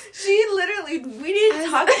offense. She literally, we didn't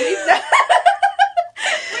talk.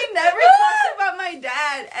 never talked about my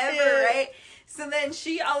dad ever, right? So then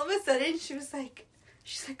all of a sudden, she's like,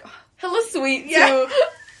 oh. Hella sweet, Yeah. too.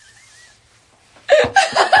 Because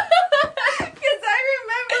I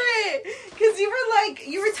remember it. Because you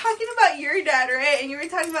were talking about your dad, right? And you were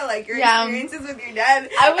talking about, like, your experiences with your dad.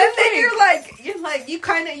 I was and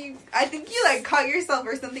then I think you, like, caught yourself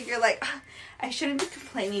or something. You're like, I shouldn't be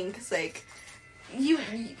complaining because, like, your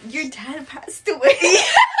dad passed away.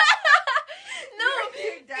 No,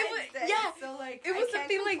 your dad's dead. Yeah, so, like, it was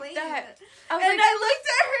something like that. I looked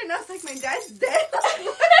at her and I was like, my dad's dead.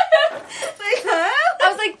 Like, huh? I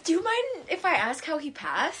was like, do you mind if I ask how he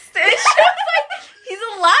passed? And she was like, he's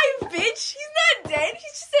alive, bitch. He's not dead.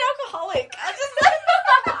 He's just an alcoholic. I was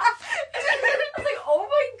like, oh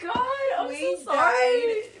my god, I'm so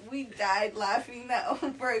sorry. We died laughing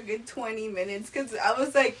for a good 20 minutes because I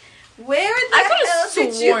was like, where the hell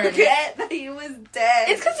did you get that he was dead?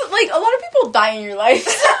 It's because, like, a lot of people die in your life.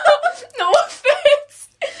 So, no offense.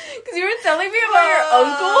 Because you were telling me about your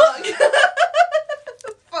uncle.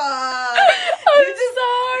 Fuck. I'm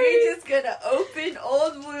sorry. You're just gonna open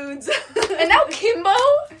old wounds. And now Kimbo?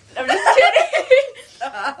 I'm just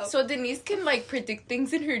kidding. So Denise can, like, predict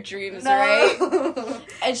things in her dreams, right?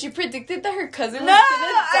 And she predicted that her cousin was gonna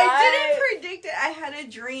die. I didn't predict it. I had a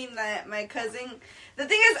dream that my cousin... The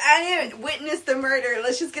thing is, I didn't witness the murder.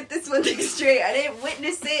 Let's just get this one thing straight. I didn't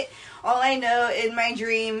witness it. All I know in my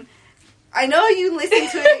dream... I know you listen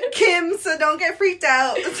to it, Kim, so don't get freaked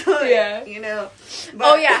out. So, yeah. You know. But,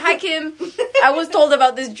 oh, yeah. Hi, Kim. I was told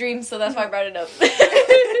about this dream, so that's why I brought it up.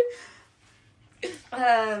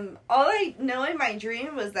 All I know in my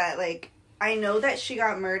dream was that, like, I know that she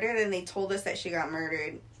got murdered, and they told us that she got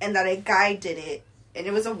murdered, and that a guy did it, and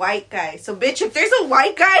it was a white guy. So, bitch, if there's a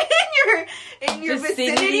white guy in your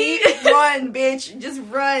vicinity, run, bitch. Just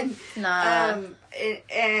run. Nah.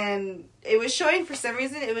 And it was showing, for some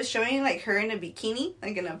reason, like, her in a bikini,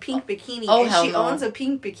 like, in a pink bikini. Oh, and hell she no. owns a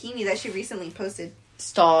pink bikini that she recently posted.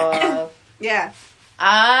 Stop. Yeah.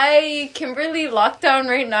 Kimberly, lockdown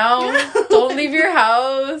right now. Don't leave your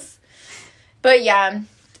house. But yeah,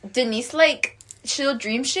 Denise, like, she'll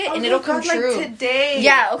dream shit and it'll come true. Like today.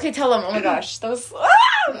 Yeah, okay, tell them. Oh my gosh, those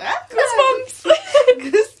goosebumps.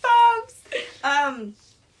 Goosebumps.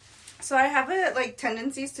 So I have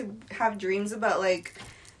tendencies to have dreams about, like,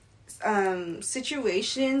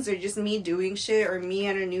 situations or just me doing shit or me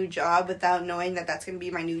at a new job without knowing that that's going to be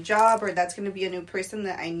my new job or that's going to be a new person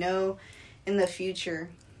that I know in the future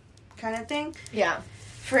kind of thing. Yeah.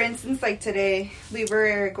 For instance, like today, we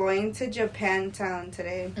were going to Japantown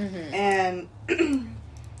today, and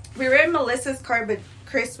we were in Melissa's car, but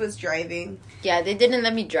Chris was driving. Yeah, they didn't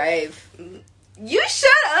let me drive. You shut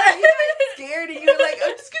up! You got scared and you were like,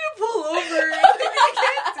 I'm just gonna pull over.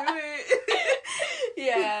 I can't do it.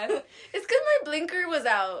 Yeah. It's because my blinker was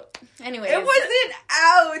out. Anyways. It wasn't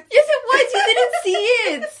out. Yes, it was. You didn't see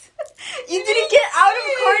it. You didn't get out of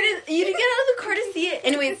the car to see it.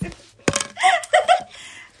 Anyways.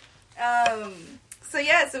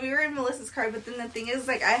 So we were in Melissa's car, but then the thing is,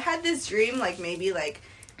 like, I had this dream, like, maybe, like,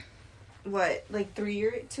 what, like 3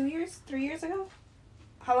 years ago?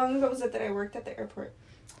 How long ago was it that I worked at the airport?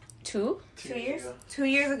 2 years? 2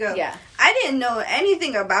 years ago. Yeah. I didn't know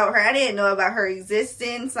anything about her. I didn't know about her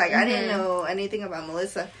existence. Like, I didn't know anything about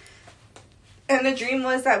Melissa. And the dream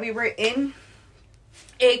was that we were in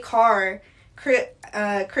a car.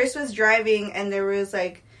 Chris was driving, and there was,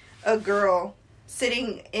 like, a girl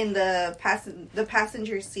sitting in the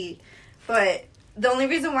passenger seat. But the only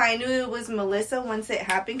reason why I knew it was Melissa once it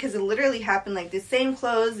happened, because it literally happened, like, the same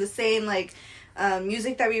clothes, the same, like,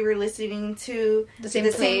 music that we were listening to, the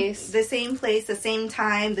same place, the same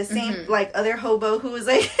time, the same like other hobo who was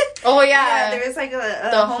like, oh yeah, there was like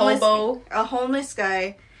a homeless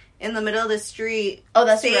guy in the middle of the street. Oh,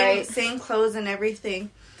 that's right. Same clothes and everything,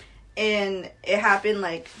 and it happened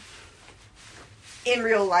like in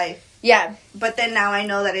real life. Yeah, but then now I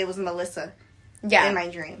know that it was Melissa. Yeah, in my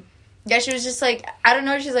dream. Yeah, she was just like, I don't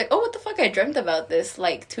know, she's like, oh, what the fuck, I dreamt about this,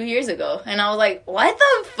 like, 2 years ago. And I was like, what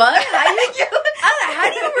the fuck? How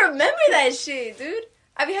do you remember that shit, dude?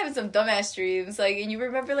 I be having some dumbass dreams, like, and you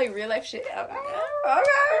remember, like, real life shit.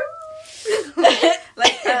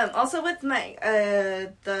 Like, also with my,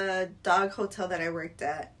 the dog hotel that I worked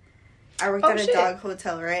at. I worked at a dog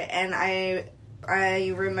hotel, right? And I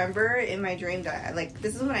remember in my dream that, like,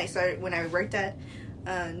 this is when I worked at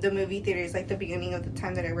the movie theaters, like the beginning of the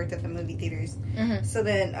time that I worked at the movie theaters. So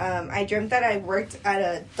then I dreamt that I worked at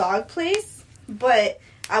a dog place, but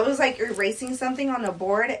I was like erasing something on a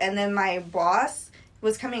board, and then my boss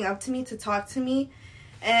was coming up to me to talk to me,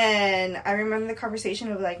 And I remember the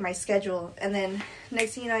conversation of, like, my schedule. And then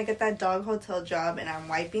next thing you know, I get that dog hotel job, and I'm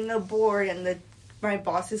wiping the board, and my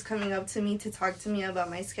boss is coming up to me to talk to me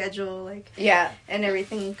about my schedule, like, yeah, and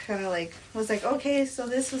everything kind of, like, was like, okay, so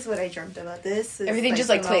this is what I dreamt about. This is, everything like, just,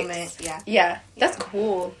 like, clicked. Yeah. That's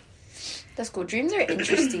cool. That's cool. Dreams are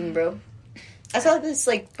interesting, bro. I saw this,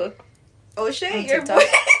 like, book. Oh, shit, your voice.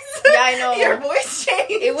 Yeah, I know. Your voice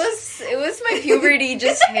changed. It was my puberty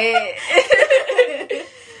just hit.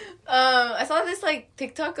 I saw this, like,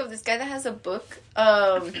 TikTok of this guy that has a book,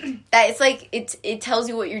 that it's, like, it tells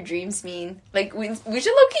you what your dreams mean. Like, we should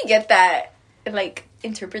low-key get that and, like,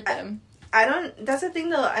 interpret them. That's the thing,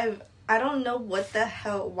 though, I don't know what the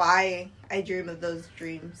hell, why I dream of those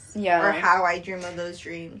dreams. Yeah. Or how I dream of those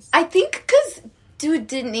dreams. I think because, dude,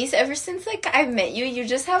 Denise, ever since, like, I met you, you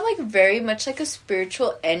just have, like, very much, like, a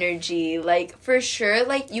spiritual energy. Like, for sure,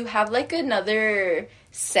 like, you have, like, another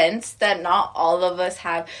sense that not all of us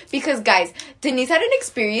have. Because, guys, Denise had an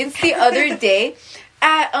experience the other day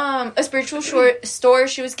at a spiritual store.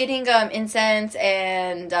 She was getting incense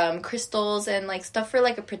and crystals and, like, stuff for,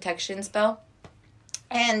 like, a protection spell.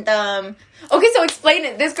 And, okay, so explain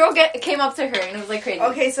it. This girl came up to her and it was, like, crazy.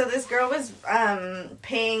 Okay, so this girl was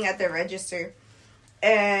paying at the register.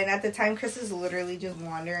 And at the time, Chris was literally just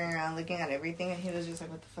wandering around looking at everything. And he was just like,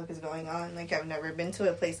 what the fuck is going on? Like, I've never been to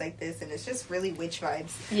a place like this. And it's just really witch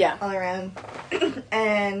vibes. Yeah. All around.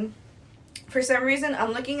 And for some reason,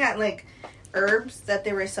 I'm looking at, like, herbs that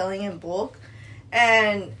they were selling in bulk.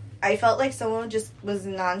 And I felt like someone just was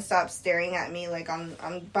nonstop staring at me. Like, I'm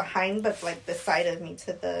behind, but, like, the side of me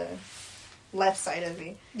to the left side of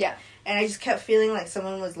me. Yeah. And I just kept feeling like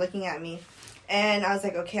someone was looking at me. And I was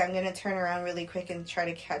like, okay, I'm going to turn around really quick and try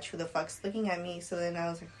to catch who the fuck's looking at me. So then I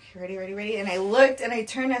was like, okay, ready. And I looked and I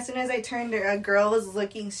turned. As soon as I turned, a girl was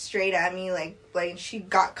looking straight at me like she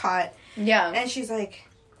got caught. Yeah. And she's like,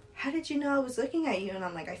 how did you know I was looking at you? And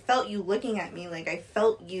I'm like, I felt you looking at me. Like, I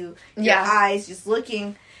felt your eyes just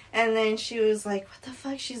looking. And then she was like, what the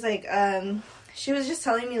fuck? She's like, she was just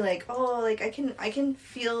telling me, like, oh, like, I can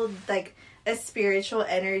feel, like, a spiritual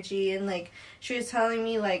energy. And, like, she was telling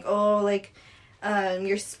me, like, oh, like,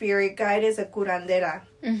 your spirit guide is a curandera.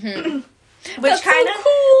 Mm-hmm. Which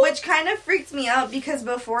kind of freaked me out, because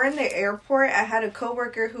before in the airport, I had a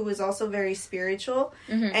coworker who was also very spiritual,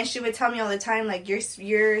 and she would tell me all the time, like, your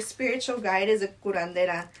spiritual guide is a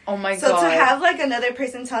curandera. Oh my god! So to have, like, another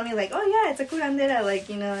person tell me, like, oh yeah, it's a curandera, like,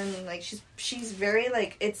 you know, and, like, she's very,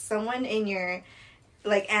 like, it's someone in your,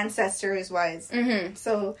 like, ancestors wise. Mm-hmm.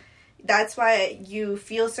 So that's why you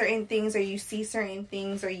feel certain things, or you see certain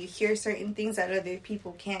things, or you hear certain things that other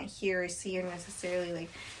people can't hear or see, or necessarily, like,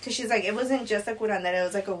 because she's like, it wasn't just a curandera, it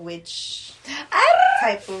was like a witch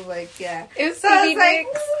type of, like, yeah. It was so I was like,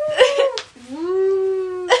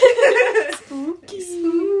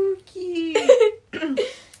 spooky.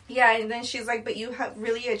 Yeah, and then she's like, but you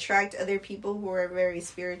really attract other people who are very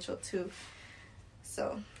spiritual too.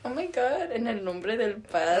 So. Oh my god, en el nombre del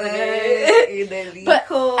Padre. But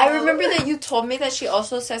I remember that you told me that she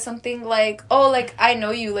also said something like, oh, like, I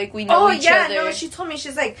know you, like, we know each other. Oh, yeah, no, she told me,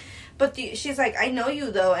 she's like, she's like, I know you,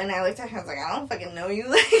 though. And I looked at her, I was like, I don't fucking know you.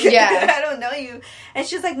 Like, yeah. I don't know you. And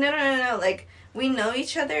she's like, no. Like, we know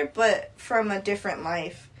each other, but from a different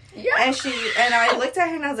life. Yeah. And I looked at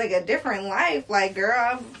her, and I was like, a different life? Like,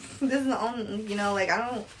 girl, this is the only, you know, like, I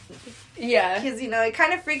don't. Yeah. Because, you know, it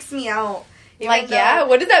kind of freaks me out. Like, yeah,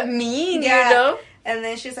 what does that mean, yeah. you know? And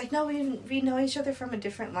then she's like, no, we know each other from a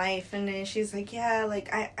different life. And then she's like, yeah,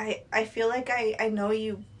 like, I feel like I know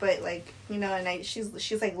you, but, like, you know, and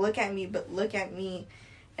she's like, look at me, but look at me.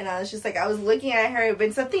 And I was just like, I was looking at her,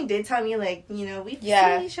 but something did tell me, like, you know, we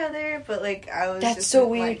see each other, but, like, I was That's just so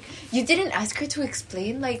like, weird. You didn't ask her to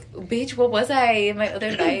explain, like, bitch, what was I in my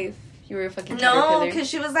other life? You were a fucking No, because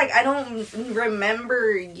she was like, I don't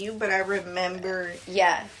remember you, but I remember...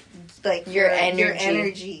 Yeah. Like, your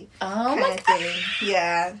energy. Oh, my God.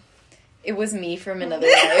 Yeah. It was me from another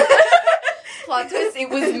life. Plot twist, it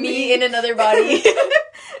was me in another body.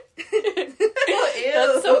 Ew.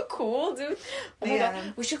 That's so cool, dude. Oh my yeah.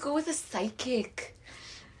 god. We should go with a psychic.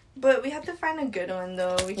 But we have to find a good one,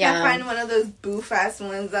 though. We can't find one of those boof-ass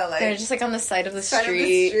ones that, like... They're just, like, on the side of the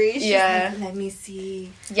street. Yeah. Like, let me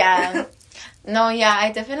see. Yeah. No, yeah,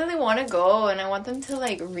 I definitely want to go, and I want them to,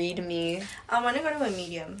 like, read me. I want to go to a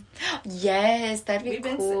medium. Yes, that'd be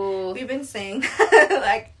cool. We've been saying,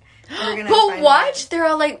 like, we're gonna but watch, they're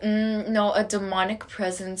all like, no, a demonic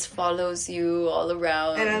presence follows you all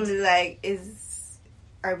around. And I'm like,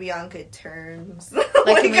 are we on good terms?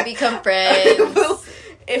 Like, can we become friends?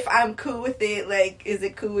 If I'm cool with it, like, is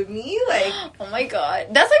it cool with me? Like, oh my god.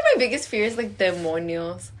 That's, like, my biggest fear is, like,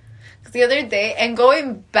 demonios. the other day, and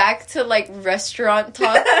going back to, like, restaurant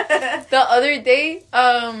talk, the other day,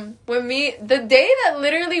 the day that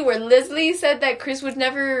literally where Leslie said that Chris would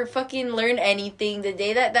never fucking learn anything, the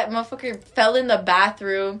day that motherfucker fell in the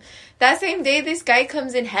bathroom, that same day, this guy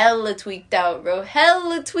comes in hella tweaked out, bro.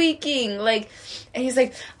 Hella tweaking. Like, and he's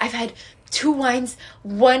like, I've had 2 wines,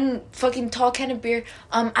 1 fucking tall can of beer.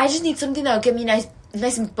 I just need something that'll get me nice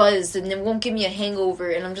and buzzed, and it won't give me a hangover.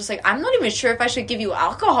 And I'm just like, I'm not even sure if I should give you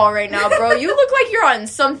alcohol right now, bro. You look like you're on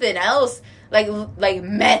something else, like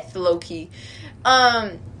meth, low key.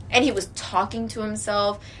 And he was talking to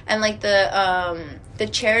himself, and like the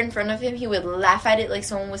chair in front of him, he would laugh at it like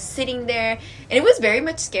someone was sitting there, and it was very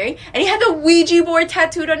much scary. And he had the Ouija board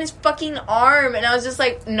tattooed on his fucking arm, and I was just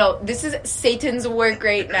like, no, this is Satan's work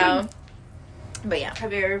right now. But yeah.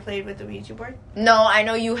 Have you ever played with the Ouija board? No, I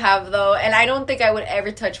know you have, though, and I don't think I would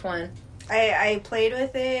ever touch one. I played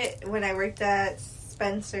with it when I worked at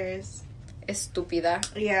Spencer's. Estúpida.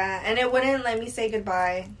 Yeah, and it wouldn't let me say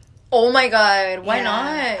goodbye. Oh my god, why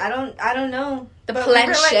not? I don't know. The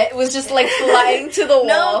planchette was just like flying to the wall.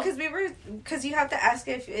 No, because you have to ask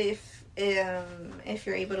if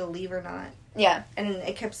you're able to leave or not. Yeah. And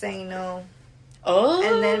it kept saying no. Oh.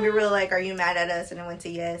 And then we were like, are you mad at us? And it went to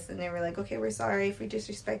yes. And they were like, okay, we're sorry if we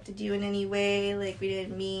disrespected you in any way. Like, we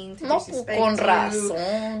didn't mean to disrespect con you.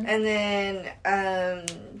 razón. And then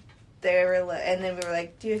they were and then we were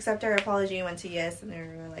like, do you accept our apology? And went to yes. And they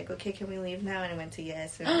were like, okay, can we leave now? And it went to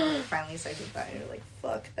yes. And we finally said goodbye. And we were like,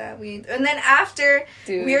 fuck that. And then after,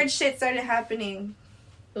 weird shit started happening.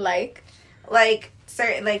 Like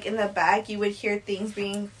certain, like in the back, you would hear things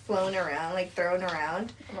being flown around, like thrown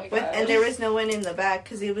around. Oh my God. And there was no one in the back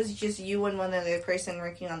because it was just you and one other person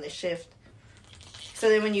working on the shift. So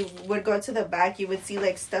then when you would go to the back, you would see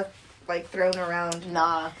like stuff like thrown around.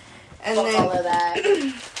 Nah. And fuck then all of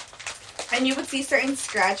that. And you would see certain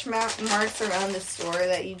scratch marks around the store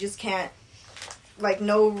that you just can't, like,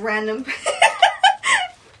 no random.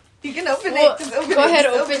 You can open it. Just open go it. ahead,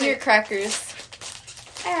 Just open your crackers.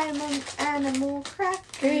 Animal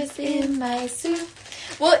crackers in my soup.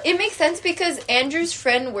 Well, it makes sense because Andrew's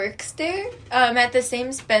friend works there at the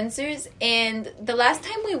same Spencer's, and the last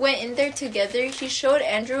time we went in there together, he showed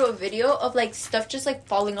Andrew a video of, like, stuff just, like,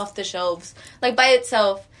 falling off the shelves, like, by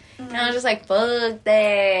itself. Mm-hmm. And I was just like, fuck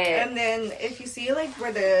that. And then if you see, like,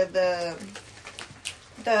 where the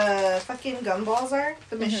fucking gumballs are,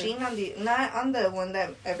 the machine not on the one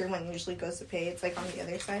that everyone usually goes to pay, it's, like, on the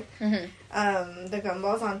other side. Mm-hmm. The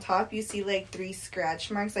gumballs on top, you see, like, 3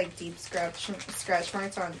 scratch marks, like, deep scratch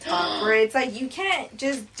marks on top, where it's, like, you can't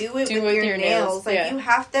just do it with your nails. Like, yeah. you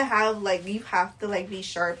have to, like, be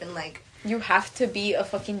sharp and, like... You have to be a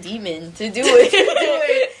fucking demon to do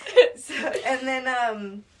it. So, and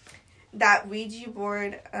then, that Ouija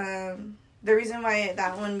board, the reason why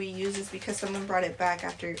that one we use is because someone brought it back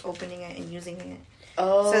after opening it and using it.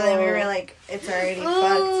 Oh. So then we were like, it's already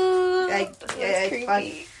fucked. Like, yeah, it's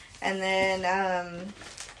fucked. And then,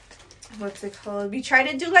 what's it called? We tried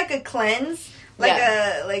to do, like, a cleanse.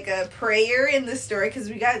 Like a prayer in the store, because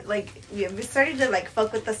we got, like, we started to, like,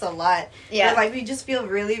 fuck with us a lot. Yeah. But, like, we just feel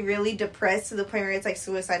really, really depressed to the point where it's, like,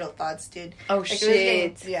 suicidal thoughts, dude. Oh, like,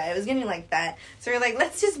 shit. It was getting like that. So we're like,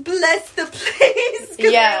 let's just bless the place.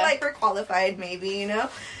 Because we're qualified, maybe, you know?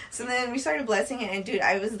 So then we started blessing it, and dude,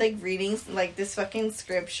 I was, like, reading, like, this fucking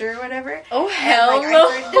scripture or whatever. Oh, hell and, like, no.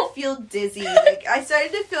 I started to feel dizzy. Like, I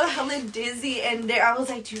started to feel hella dizzy, and I was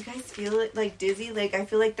like, do you guys feel it, like, dizzy? Like, I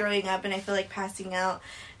feel like throwing up, and I feel like passing out.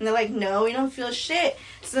 And they're like, no, we don't feel shit.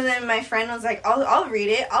 So then my friend was like, I'll read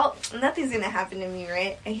it. Nothing's gonna happen to me,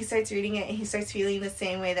 right? And he starts reading it, and he starts feeling the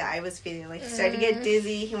same way that I was feeling. Like, he started to get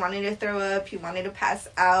dizzy. He wanted to throw up. He wanted to pass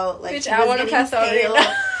out. Like, bitch, I want to pass out right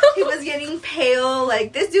now. He was getting pale.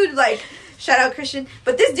 Like, this dude, like, shout out Christian,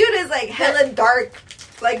 but this dude is, like, hella dark.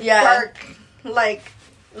 Like, dark. Like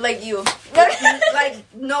you. Like,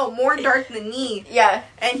 no, more dark than me. Yeah.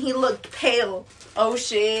 And he looked pale. Oh,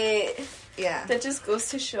 shit. Yeah. That just goes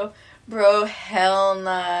to show. Bro, hell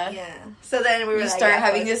nah. Yeah. So then we were start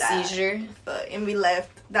having a seizure. And we left.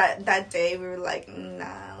 That day, we were like,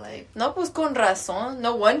 nah, like... No, pues con razón.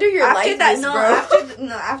 No wonder you're like this, bro.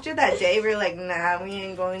 After that day, we were like, nah, we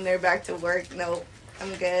ain't going there back to work. No,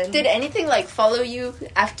 I'm good. Did anything, like, follow you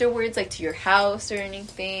afterwards, like, to your house or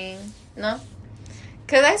anything? No?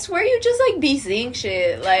 Because I swear you just, like, be seeing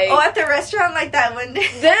shit, like... Oh, at the restaurant, like, that one day.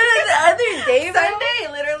 The other day, bro?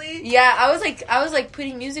 Sunday, literally. Yeah, I was, like,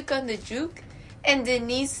 putting music on the juke, and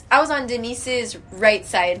I was on Denise's right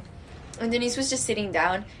side, and Denise was just sitting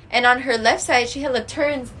down, and on her left side, she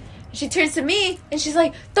turns to me, and she's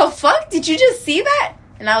like, the fuck? Did you just see that?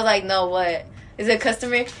 And I was like, no, what? is a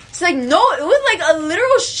customer. She's like, no, it was like a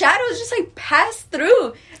literal shadow just like passed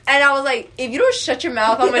through. And I was like, if you don't shut your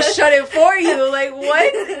mouth, I'm gonna shut it for you. Like,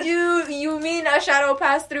 what you mean a shadow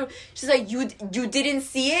passed through? She's like, you didn't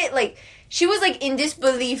see it? Like, she was like in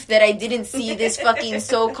disbelief that I didn't see this fucking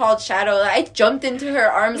so-called shadow. Like, I jumped into her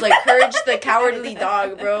arms like Courage the Cowardly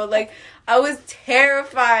Dog, bro. Like, I was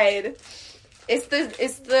terrified. It's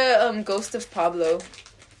the ghost of Pablo.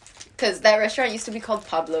 Because that restaurant used to be called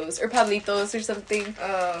Pablo's or Pablitos or something.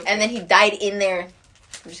 Oh, okay. And then he died in there.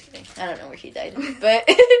 I'm just kidding. I don't know where he died. But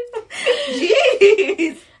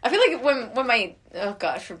jeez. I feel like when my, oh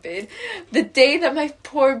God forbid, the day that my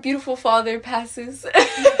poor beautiful father passes,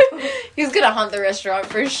 he's gonna haunt the restaurant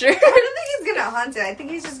for sure. I don't think he's gonna haunt it. I think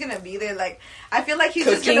he's just gonna be there. Like, I feel like he's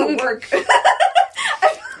just gonna work.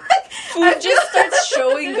 Food just starts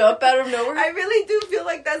showing up out of nowhere. I really do feel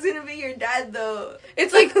like that's gonna be your dad, though.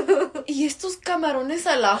 It's like, ¿y estos camarones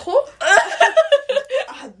al ajo?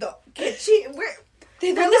 No.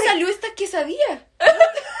 ¿De dónde salió esta quesadilla?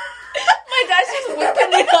 My dad's just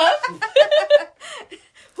whipping it up.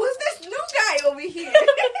 Who's this new guy over here?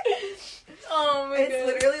 Oh my God. It's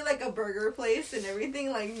literally like a burger place and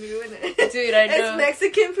everything, like new and dude, I know. It's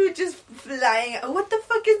Mexican food just flying. What the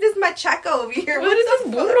fuck is this machaca over here? What is this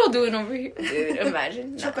burro doing over here? Dude,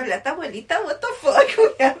 imagine. Chocolate abuelita, what the fuck?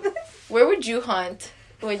 Where would you haunt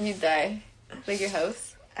when you die? Like your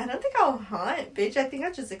house? I don't think I'll haunt, bitch. I think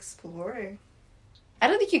I'll just explore. I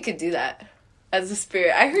don't think you could do that as a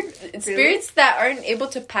spirit. I heard spirits that aren't able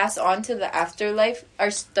to pass on to the afterlife are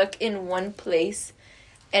stuck in one place.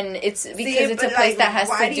 And it's because it's a place that has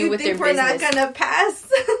to do with their business. Why do you think we're not gonna pass?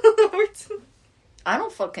 I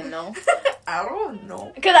don't fucking know. I don't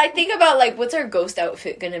know. Because I think about, like, what's our ghost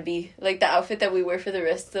outfit gonna be? Like, the outfit that we wear for the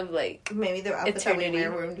rest of, like, maybe the outfit eternity. that we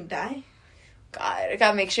wear when we die. God, I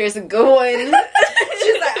gotta make sure it's a good one.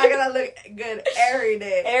 She's like, I gotta look good every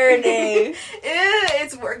day. Every day. Yeah,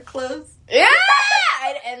 it's work clothes. Yeah!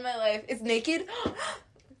 I'd end my life. It's naked.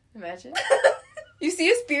 Imagine. You see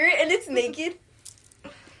a spirit and it's naked.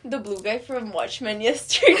 The blue guy from Watchmen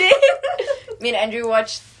yesterday. Me and Andrew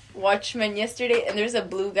watched Watchmen yesterday, and there's a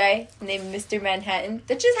blue guy named Mr. Manhattan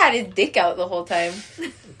that just had his dick out the whole time.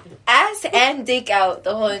 Ass and dick out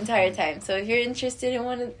the whole entire time. So if you're interested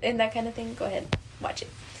in that kind of thing, go ahead. Watch it.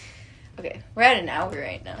 Okay, we're at an hour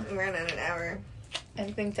right now. We're at an hour.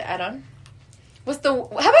 Anything to add on? How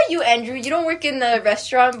about you, Andrew? You don't work in the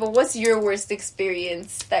restaurant, but what's your worst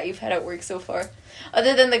experience that you've had at work so far?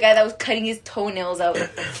 Other than the guy that was cutting his toenails out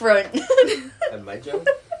front. At my job?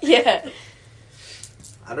 Yeah.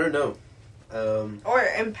 I don't know. Or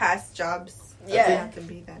in past jobs. Yeah.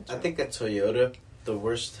 I think at Toyota, the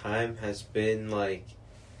worst time has been, like,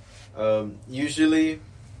 usually,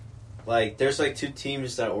 like, there's, like, 2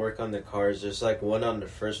 teams that work on the cars. There's, like, one on the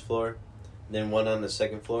first floor, then one on the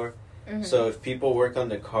second floor. Mm-hmm. So if people work on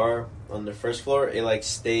the car on the first floor, it, like,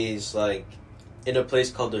 stays, like, in a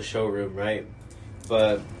place called the showroom, right?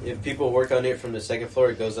 But if people work on it from the second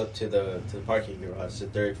floor, it goes up to the parking garage, the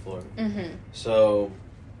 3rd floor. Mm-hmm. So,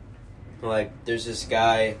 like, there's this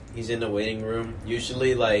guy, he's in the waiting room.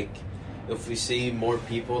 Usually, like, if we see more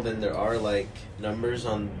people than there are, like, numbers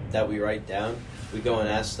on that we write down, we go and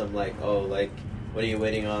ask them, like, oh, like, what are you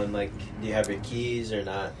waiting on? Like, do you have your keys or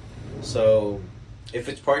not? So, if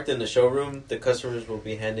it's parked in the showroom, the customers will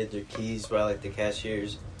be handed their keys by, like, the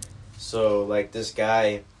cashiers. So, like, this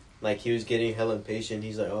guy, like, he was getting hella impatient.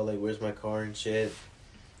 He's like, oh, like, where's my car and shit?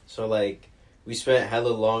 So, like, we spent hella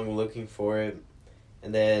long looking for it.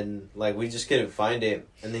 And then, like, we just couldn't find it.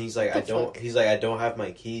 And then he's like, I don't have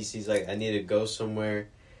my keys. He's like, I need to go somewhere.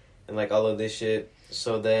 And, like, all of this shit.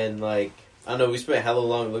 So then, like, I don't know, we spent hella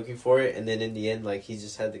long looking for it. And then in the end, like, he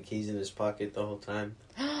just had the keys in his pocket the whole time.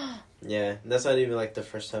 Yeah. And that's not even, like, the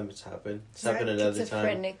first time it's happened. It's happened another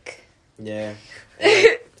time. Yeah.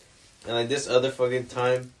 And, like, this other fucking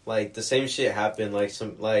time, like, the same shit happened. Like,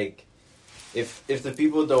 some, like, if the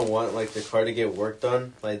people don't want, like, the car to get worked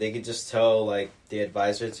on, like, they could just tell, like, the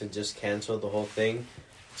advisor to just cancel the whole thing.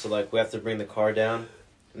 So, like, we have to bring the car down.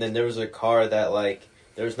 And then there was a car that, like,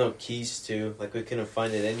 there was no keys to. Like, we couldn't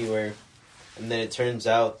find it anywhere. And then it turns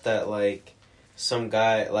out that, like, some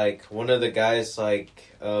guy, like, one of the guys, like,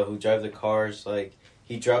 who drive the cars, like,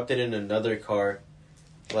 he dropped it in another car.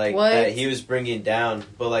 Like, what? That he was bringing down.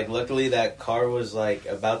 But, like, luckily that car was, like,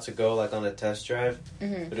 about to go, like, on a test drive.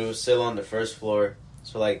 Mm-hmm. But it was still on the first floor.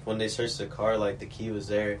 So, like, when they searched the car, like, the key was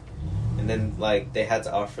there. And then, like, they had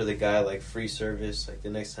to offer the guy, like, free service, like, the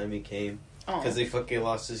next time he came. Because they fucking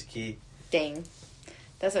lost his key. Dang.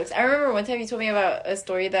 That sucks. I remember one time you told me about a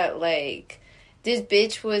story that, like, this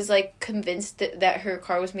bitch was like convinced that her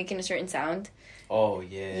car was making a certain sound. Oh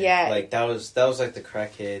yeah. Yeah. Like that was like the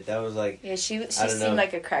crackhead. That was like. Yeah, she seemed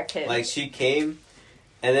like a crackhead. Like she came,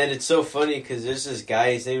 and then it's so funny because there's this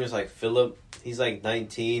guy. His name is like Philip. He's like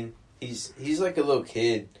 19. He's like a little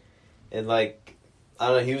kid, and like I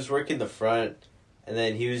don't know. He was working the front, and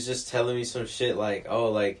then he was just telling me some shit like,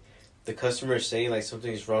 oh, like the customer's saying like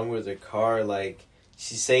something's wrong with their car. Like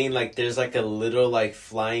she's saying like there's like a little like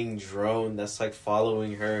flying drone that's like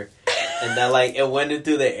following her. And that, like, it went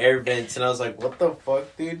into the air vents, and I was like, what the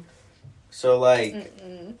fuck, dude? So, like,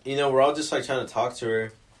 you know, we're all just, like, trying to talk to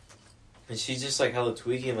her, and she's just, like, hella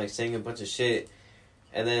tweaking, like, saying a bunch of shit,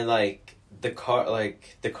 and then, like, the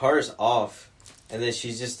car is off, and then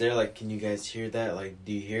she's just there, like, can you guys hear that? Like,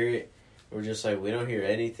 do you hear it? We're just like, we don't hear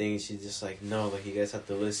anything. She's just like, no, like, you guys have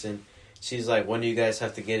to listen. She's like, when do you guys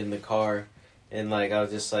have to get in the car? And, like, I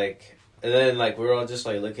was just, like, and then, like, we were all just,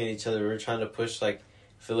 like, looking at each other. We were trying to push, like,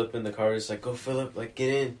 Philip in the car. He's like, go Philip, like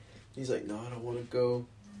get in. He's like, no, I don't want to go.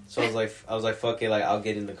 So I was like, fuck it, like I'll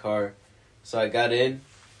get in the car. So I got in,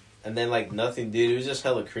 and then like nothing, dude. It was just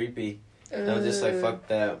hella creepy. And I was just like, fuck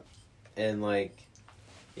that. And like,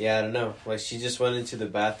 yeah, I don't know. Like she just went into the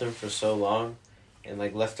bathroom for so long, and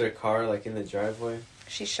like left her car like in the driveway.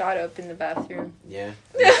 She shot up in the bathroom. Yeah.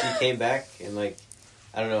 And then she came back and like.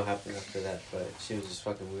 I don't know what happened after that, but she was just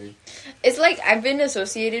fucking weird. It's like I've been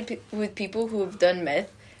associated with people who have done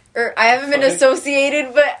meth. Or I haven't been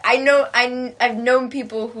associated, but I know I've known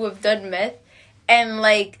people who have done meth. And,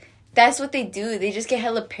 like, that's what they do. They just get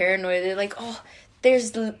hella paranoid. They're like, oh,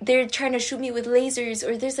 they're trying to shoot me with lasers.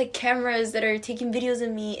 Or there's, like, cameras that are taking videos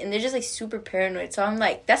of me. And they're just, like, super paranoid. So I'm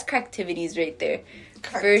like, that's cracktivities right there.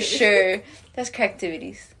 For sure. That's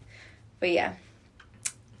cracktivities. But, yeah.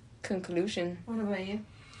 Conclusion. What about you?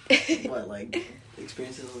 What, like,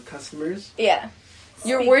 experiences with customers? Yeah.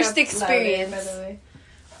 Your worst experience. Louder, by the way.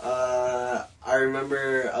 I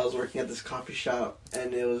remember I was working at this coffee shop,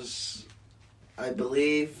 and it was, I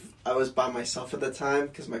believe, I was by myself at the time,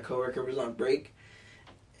 because my coworker was on break,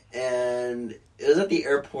 and it was at the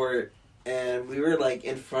airport, and we were, like,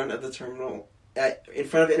 in front of the terminal, in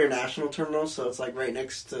front of International Terminal, so it's, like, right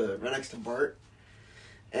next to BART.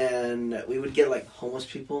 And we would get, like, homeless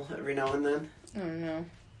people every now and then. Oh, no.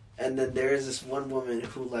 And then there's this one woman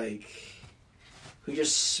who, like, who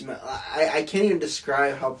just smell. I can't even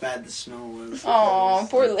describe how bad the smell was. Aw,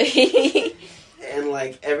 poor lady. And,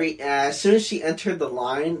 like, as soon as she entered the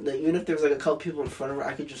line, like, even if there was, like, a couple people in front of her,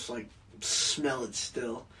 I could just, like, smell it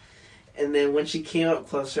still. And then when she came up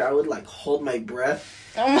closer, I would, like, hold my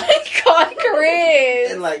breath. Oh, my God,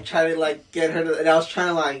 Chris. And, like, try to, like, get her to... And I was trying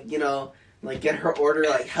to, like, you know... Like, get her order,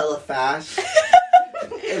 like, hella fast.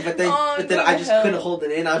 but then I just couldn't hold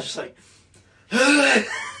it in. I was just like...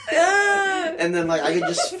 and then, like, I could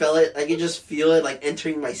just feel it, like,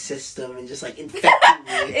 entering my system and just, like, infecting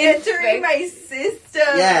me. Entering my system?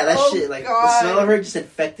 Yeah, that shit. Like, God. The smell of her just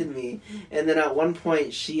infected me. And then at one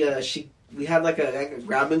point, we had, like, a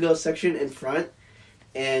grab-and-go section in front.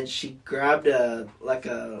 And she grabbed, a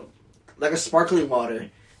sparkling water.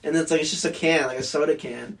 And then it's, like, it's just a can, like a soda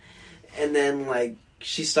can. And then, like,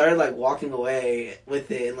 she started, like, walking away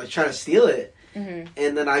with it and, like, trying to steal it. Mm-hmm.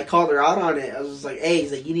 And then I called her out on it. I was just like, hey,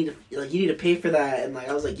 he's like, you need to pay for that. And, like,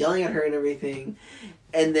 I was, like, yelling at her and everything.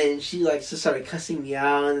 And then she, like, just started cussing me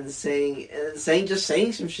out and saying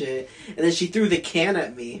some shit. And then she threw the can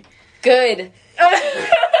at me. Good.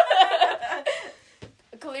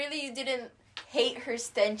 Clearly you didn't hate her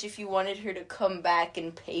stench if you wanted her to come back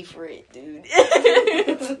and pay for it, dude.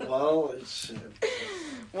 Well, shit.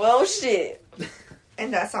 Well, shit.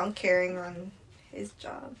 And that's on carrying on his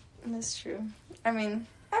job. That's true. I mean,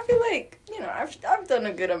 I feel like, you know, I've done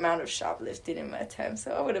a good amount of shoplifting in my time,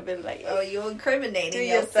 so I would have been like, oh, you incriminating do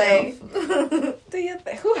your yourself. thing. Do your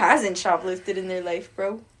thing. Who hasn't shoplifted in their life,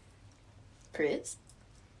 bro? Chris?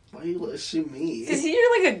 Why you assume me? Because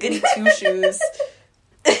you're like a goody two-shoes.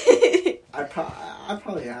 I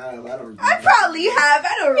probably have. I don't remember. I probably have.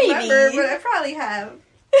 I don't Maybe. remember, but I probably have.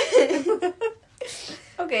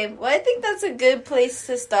 Okay, well, I think that's a good place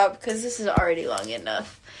to stop because this is already long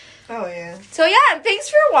enough. Oh, yeah. So, yeah, thanks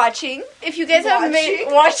for watching. If you guys haven't made...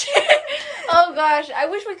 Watching? Oh, gosh. I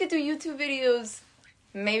wish we could do YouTube videos.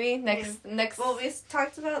 Maybe next... Well, we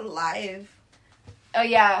talked about live. Oh,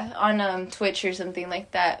 yeah, on Twitch or something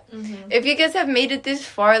like that. Mm-hmm. If you guys have made it this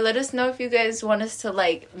far, let us know if you guys want us to,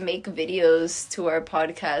 like, make videos to our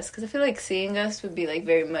podcast. Because I feel like seeing us would be, like,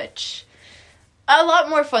 very much... a lot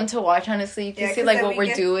more fun to watch, honestly. You can see, like, what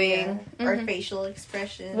we're doing. Yeah, our facial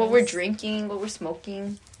expressions. What we're drinking, what we're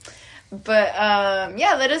smoking. But,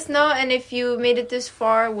 yeah, let us know. And if you made it this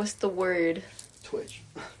far, what's the word? Twitch.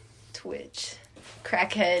 Twitch.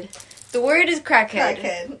 Crackhead. The word is crackhead.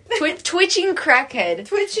 Crackhead. Twitching crackhead.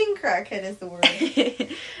 Twitching crackhead is the word.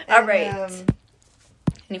 All right.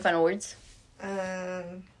 Any final words?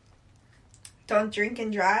 Don't drink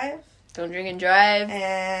and drive. Don't drink and drive.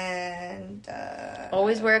 And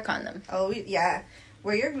always wear a condom. Oh yeah,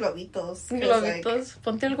 wear your globitos. Globitos.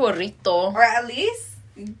 Ponte el gorrito. Or at least,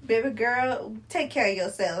 baby girl, take care of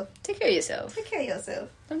yourself. Take care of yourself. Take care of yourself.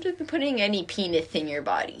 Don't just be putting any penis in your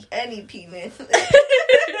body. Any penis.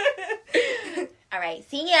 All right.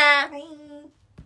 See ya. Bye.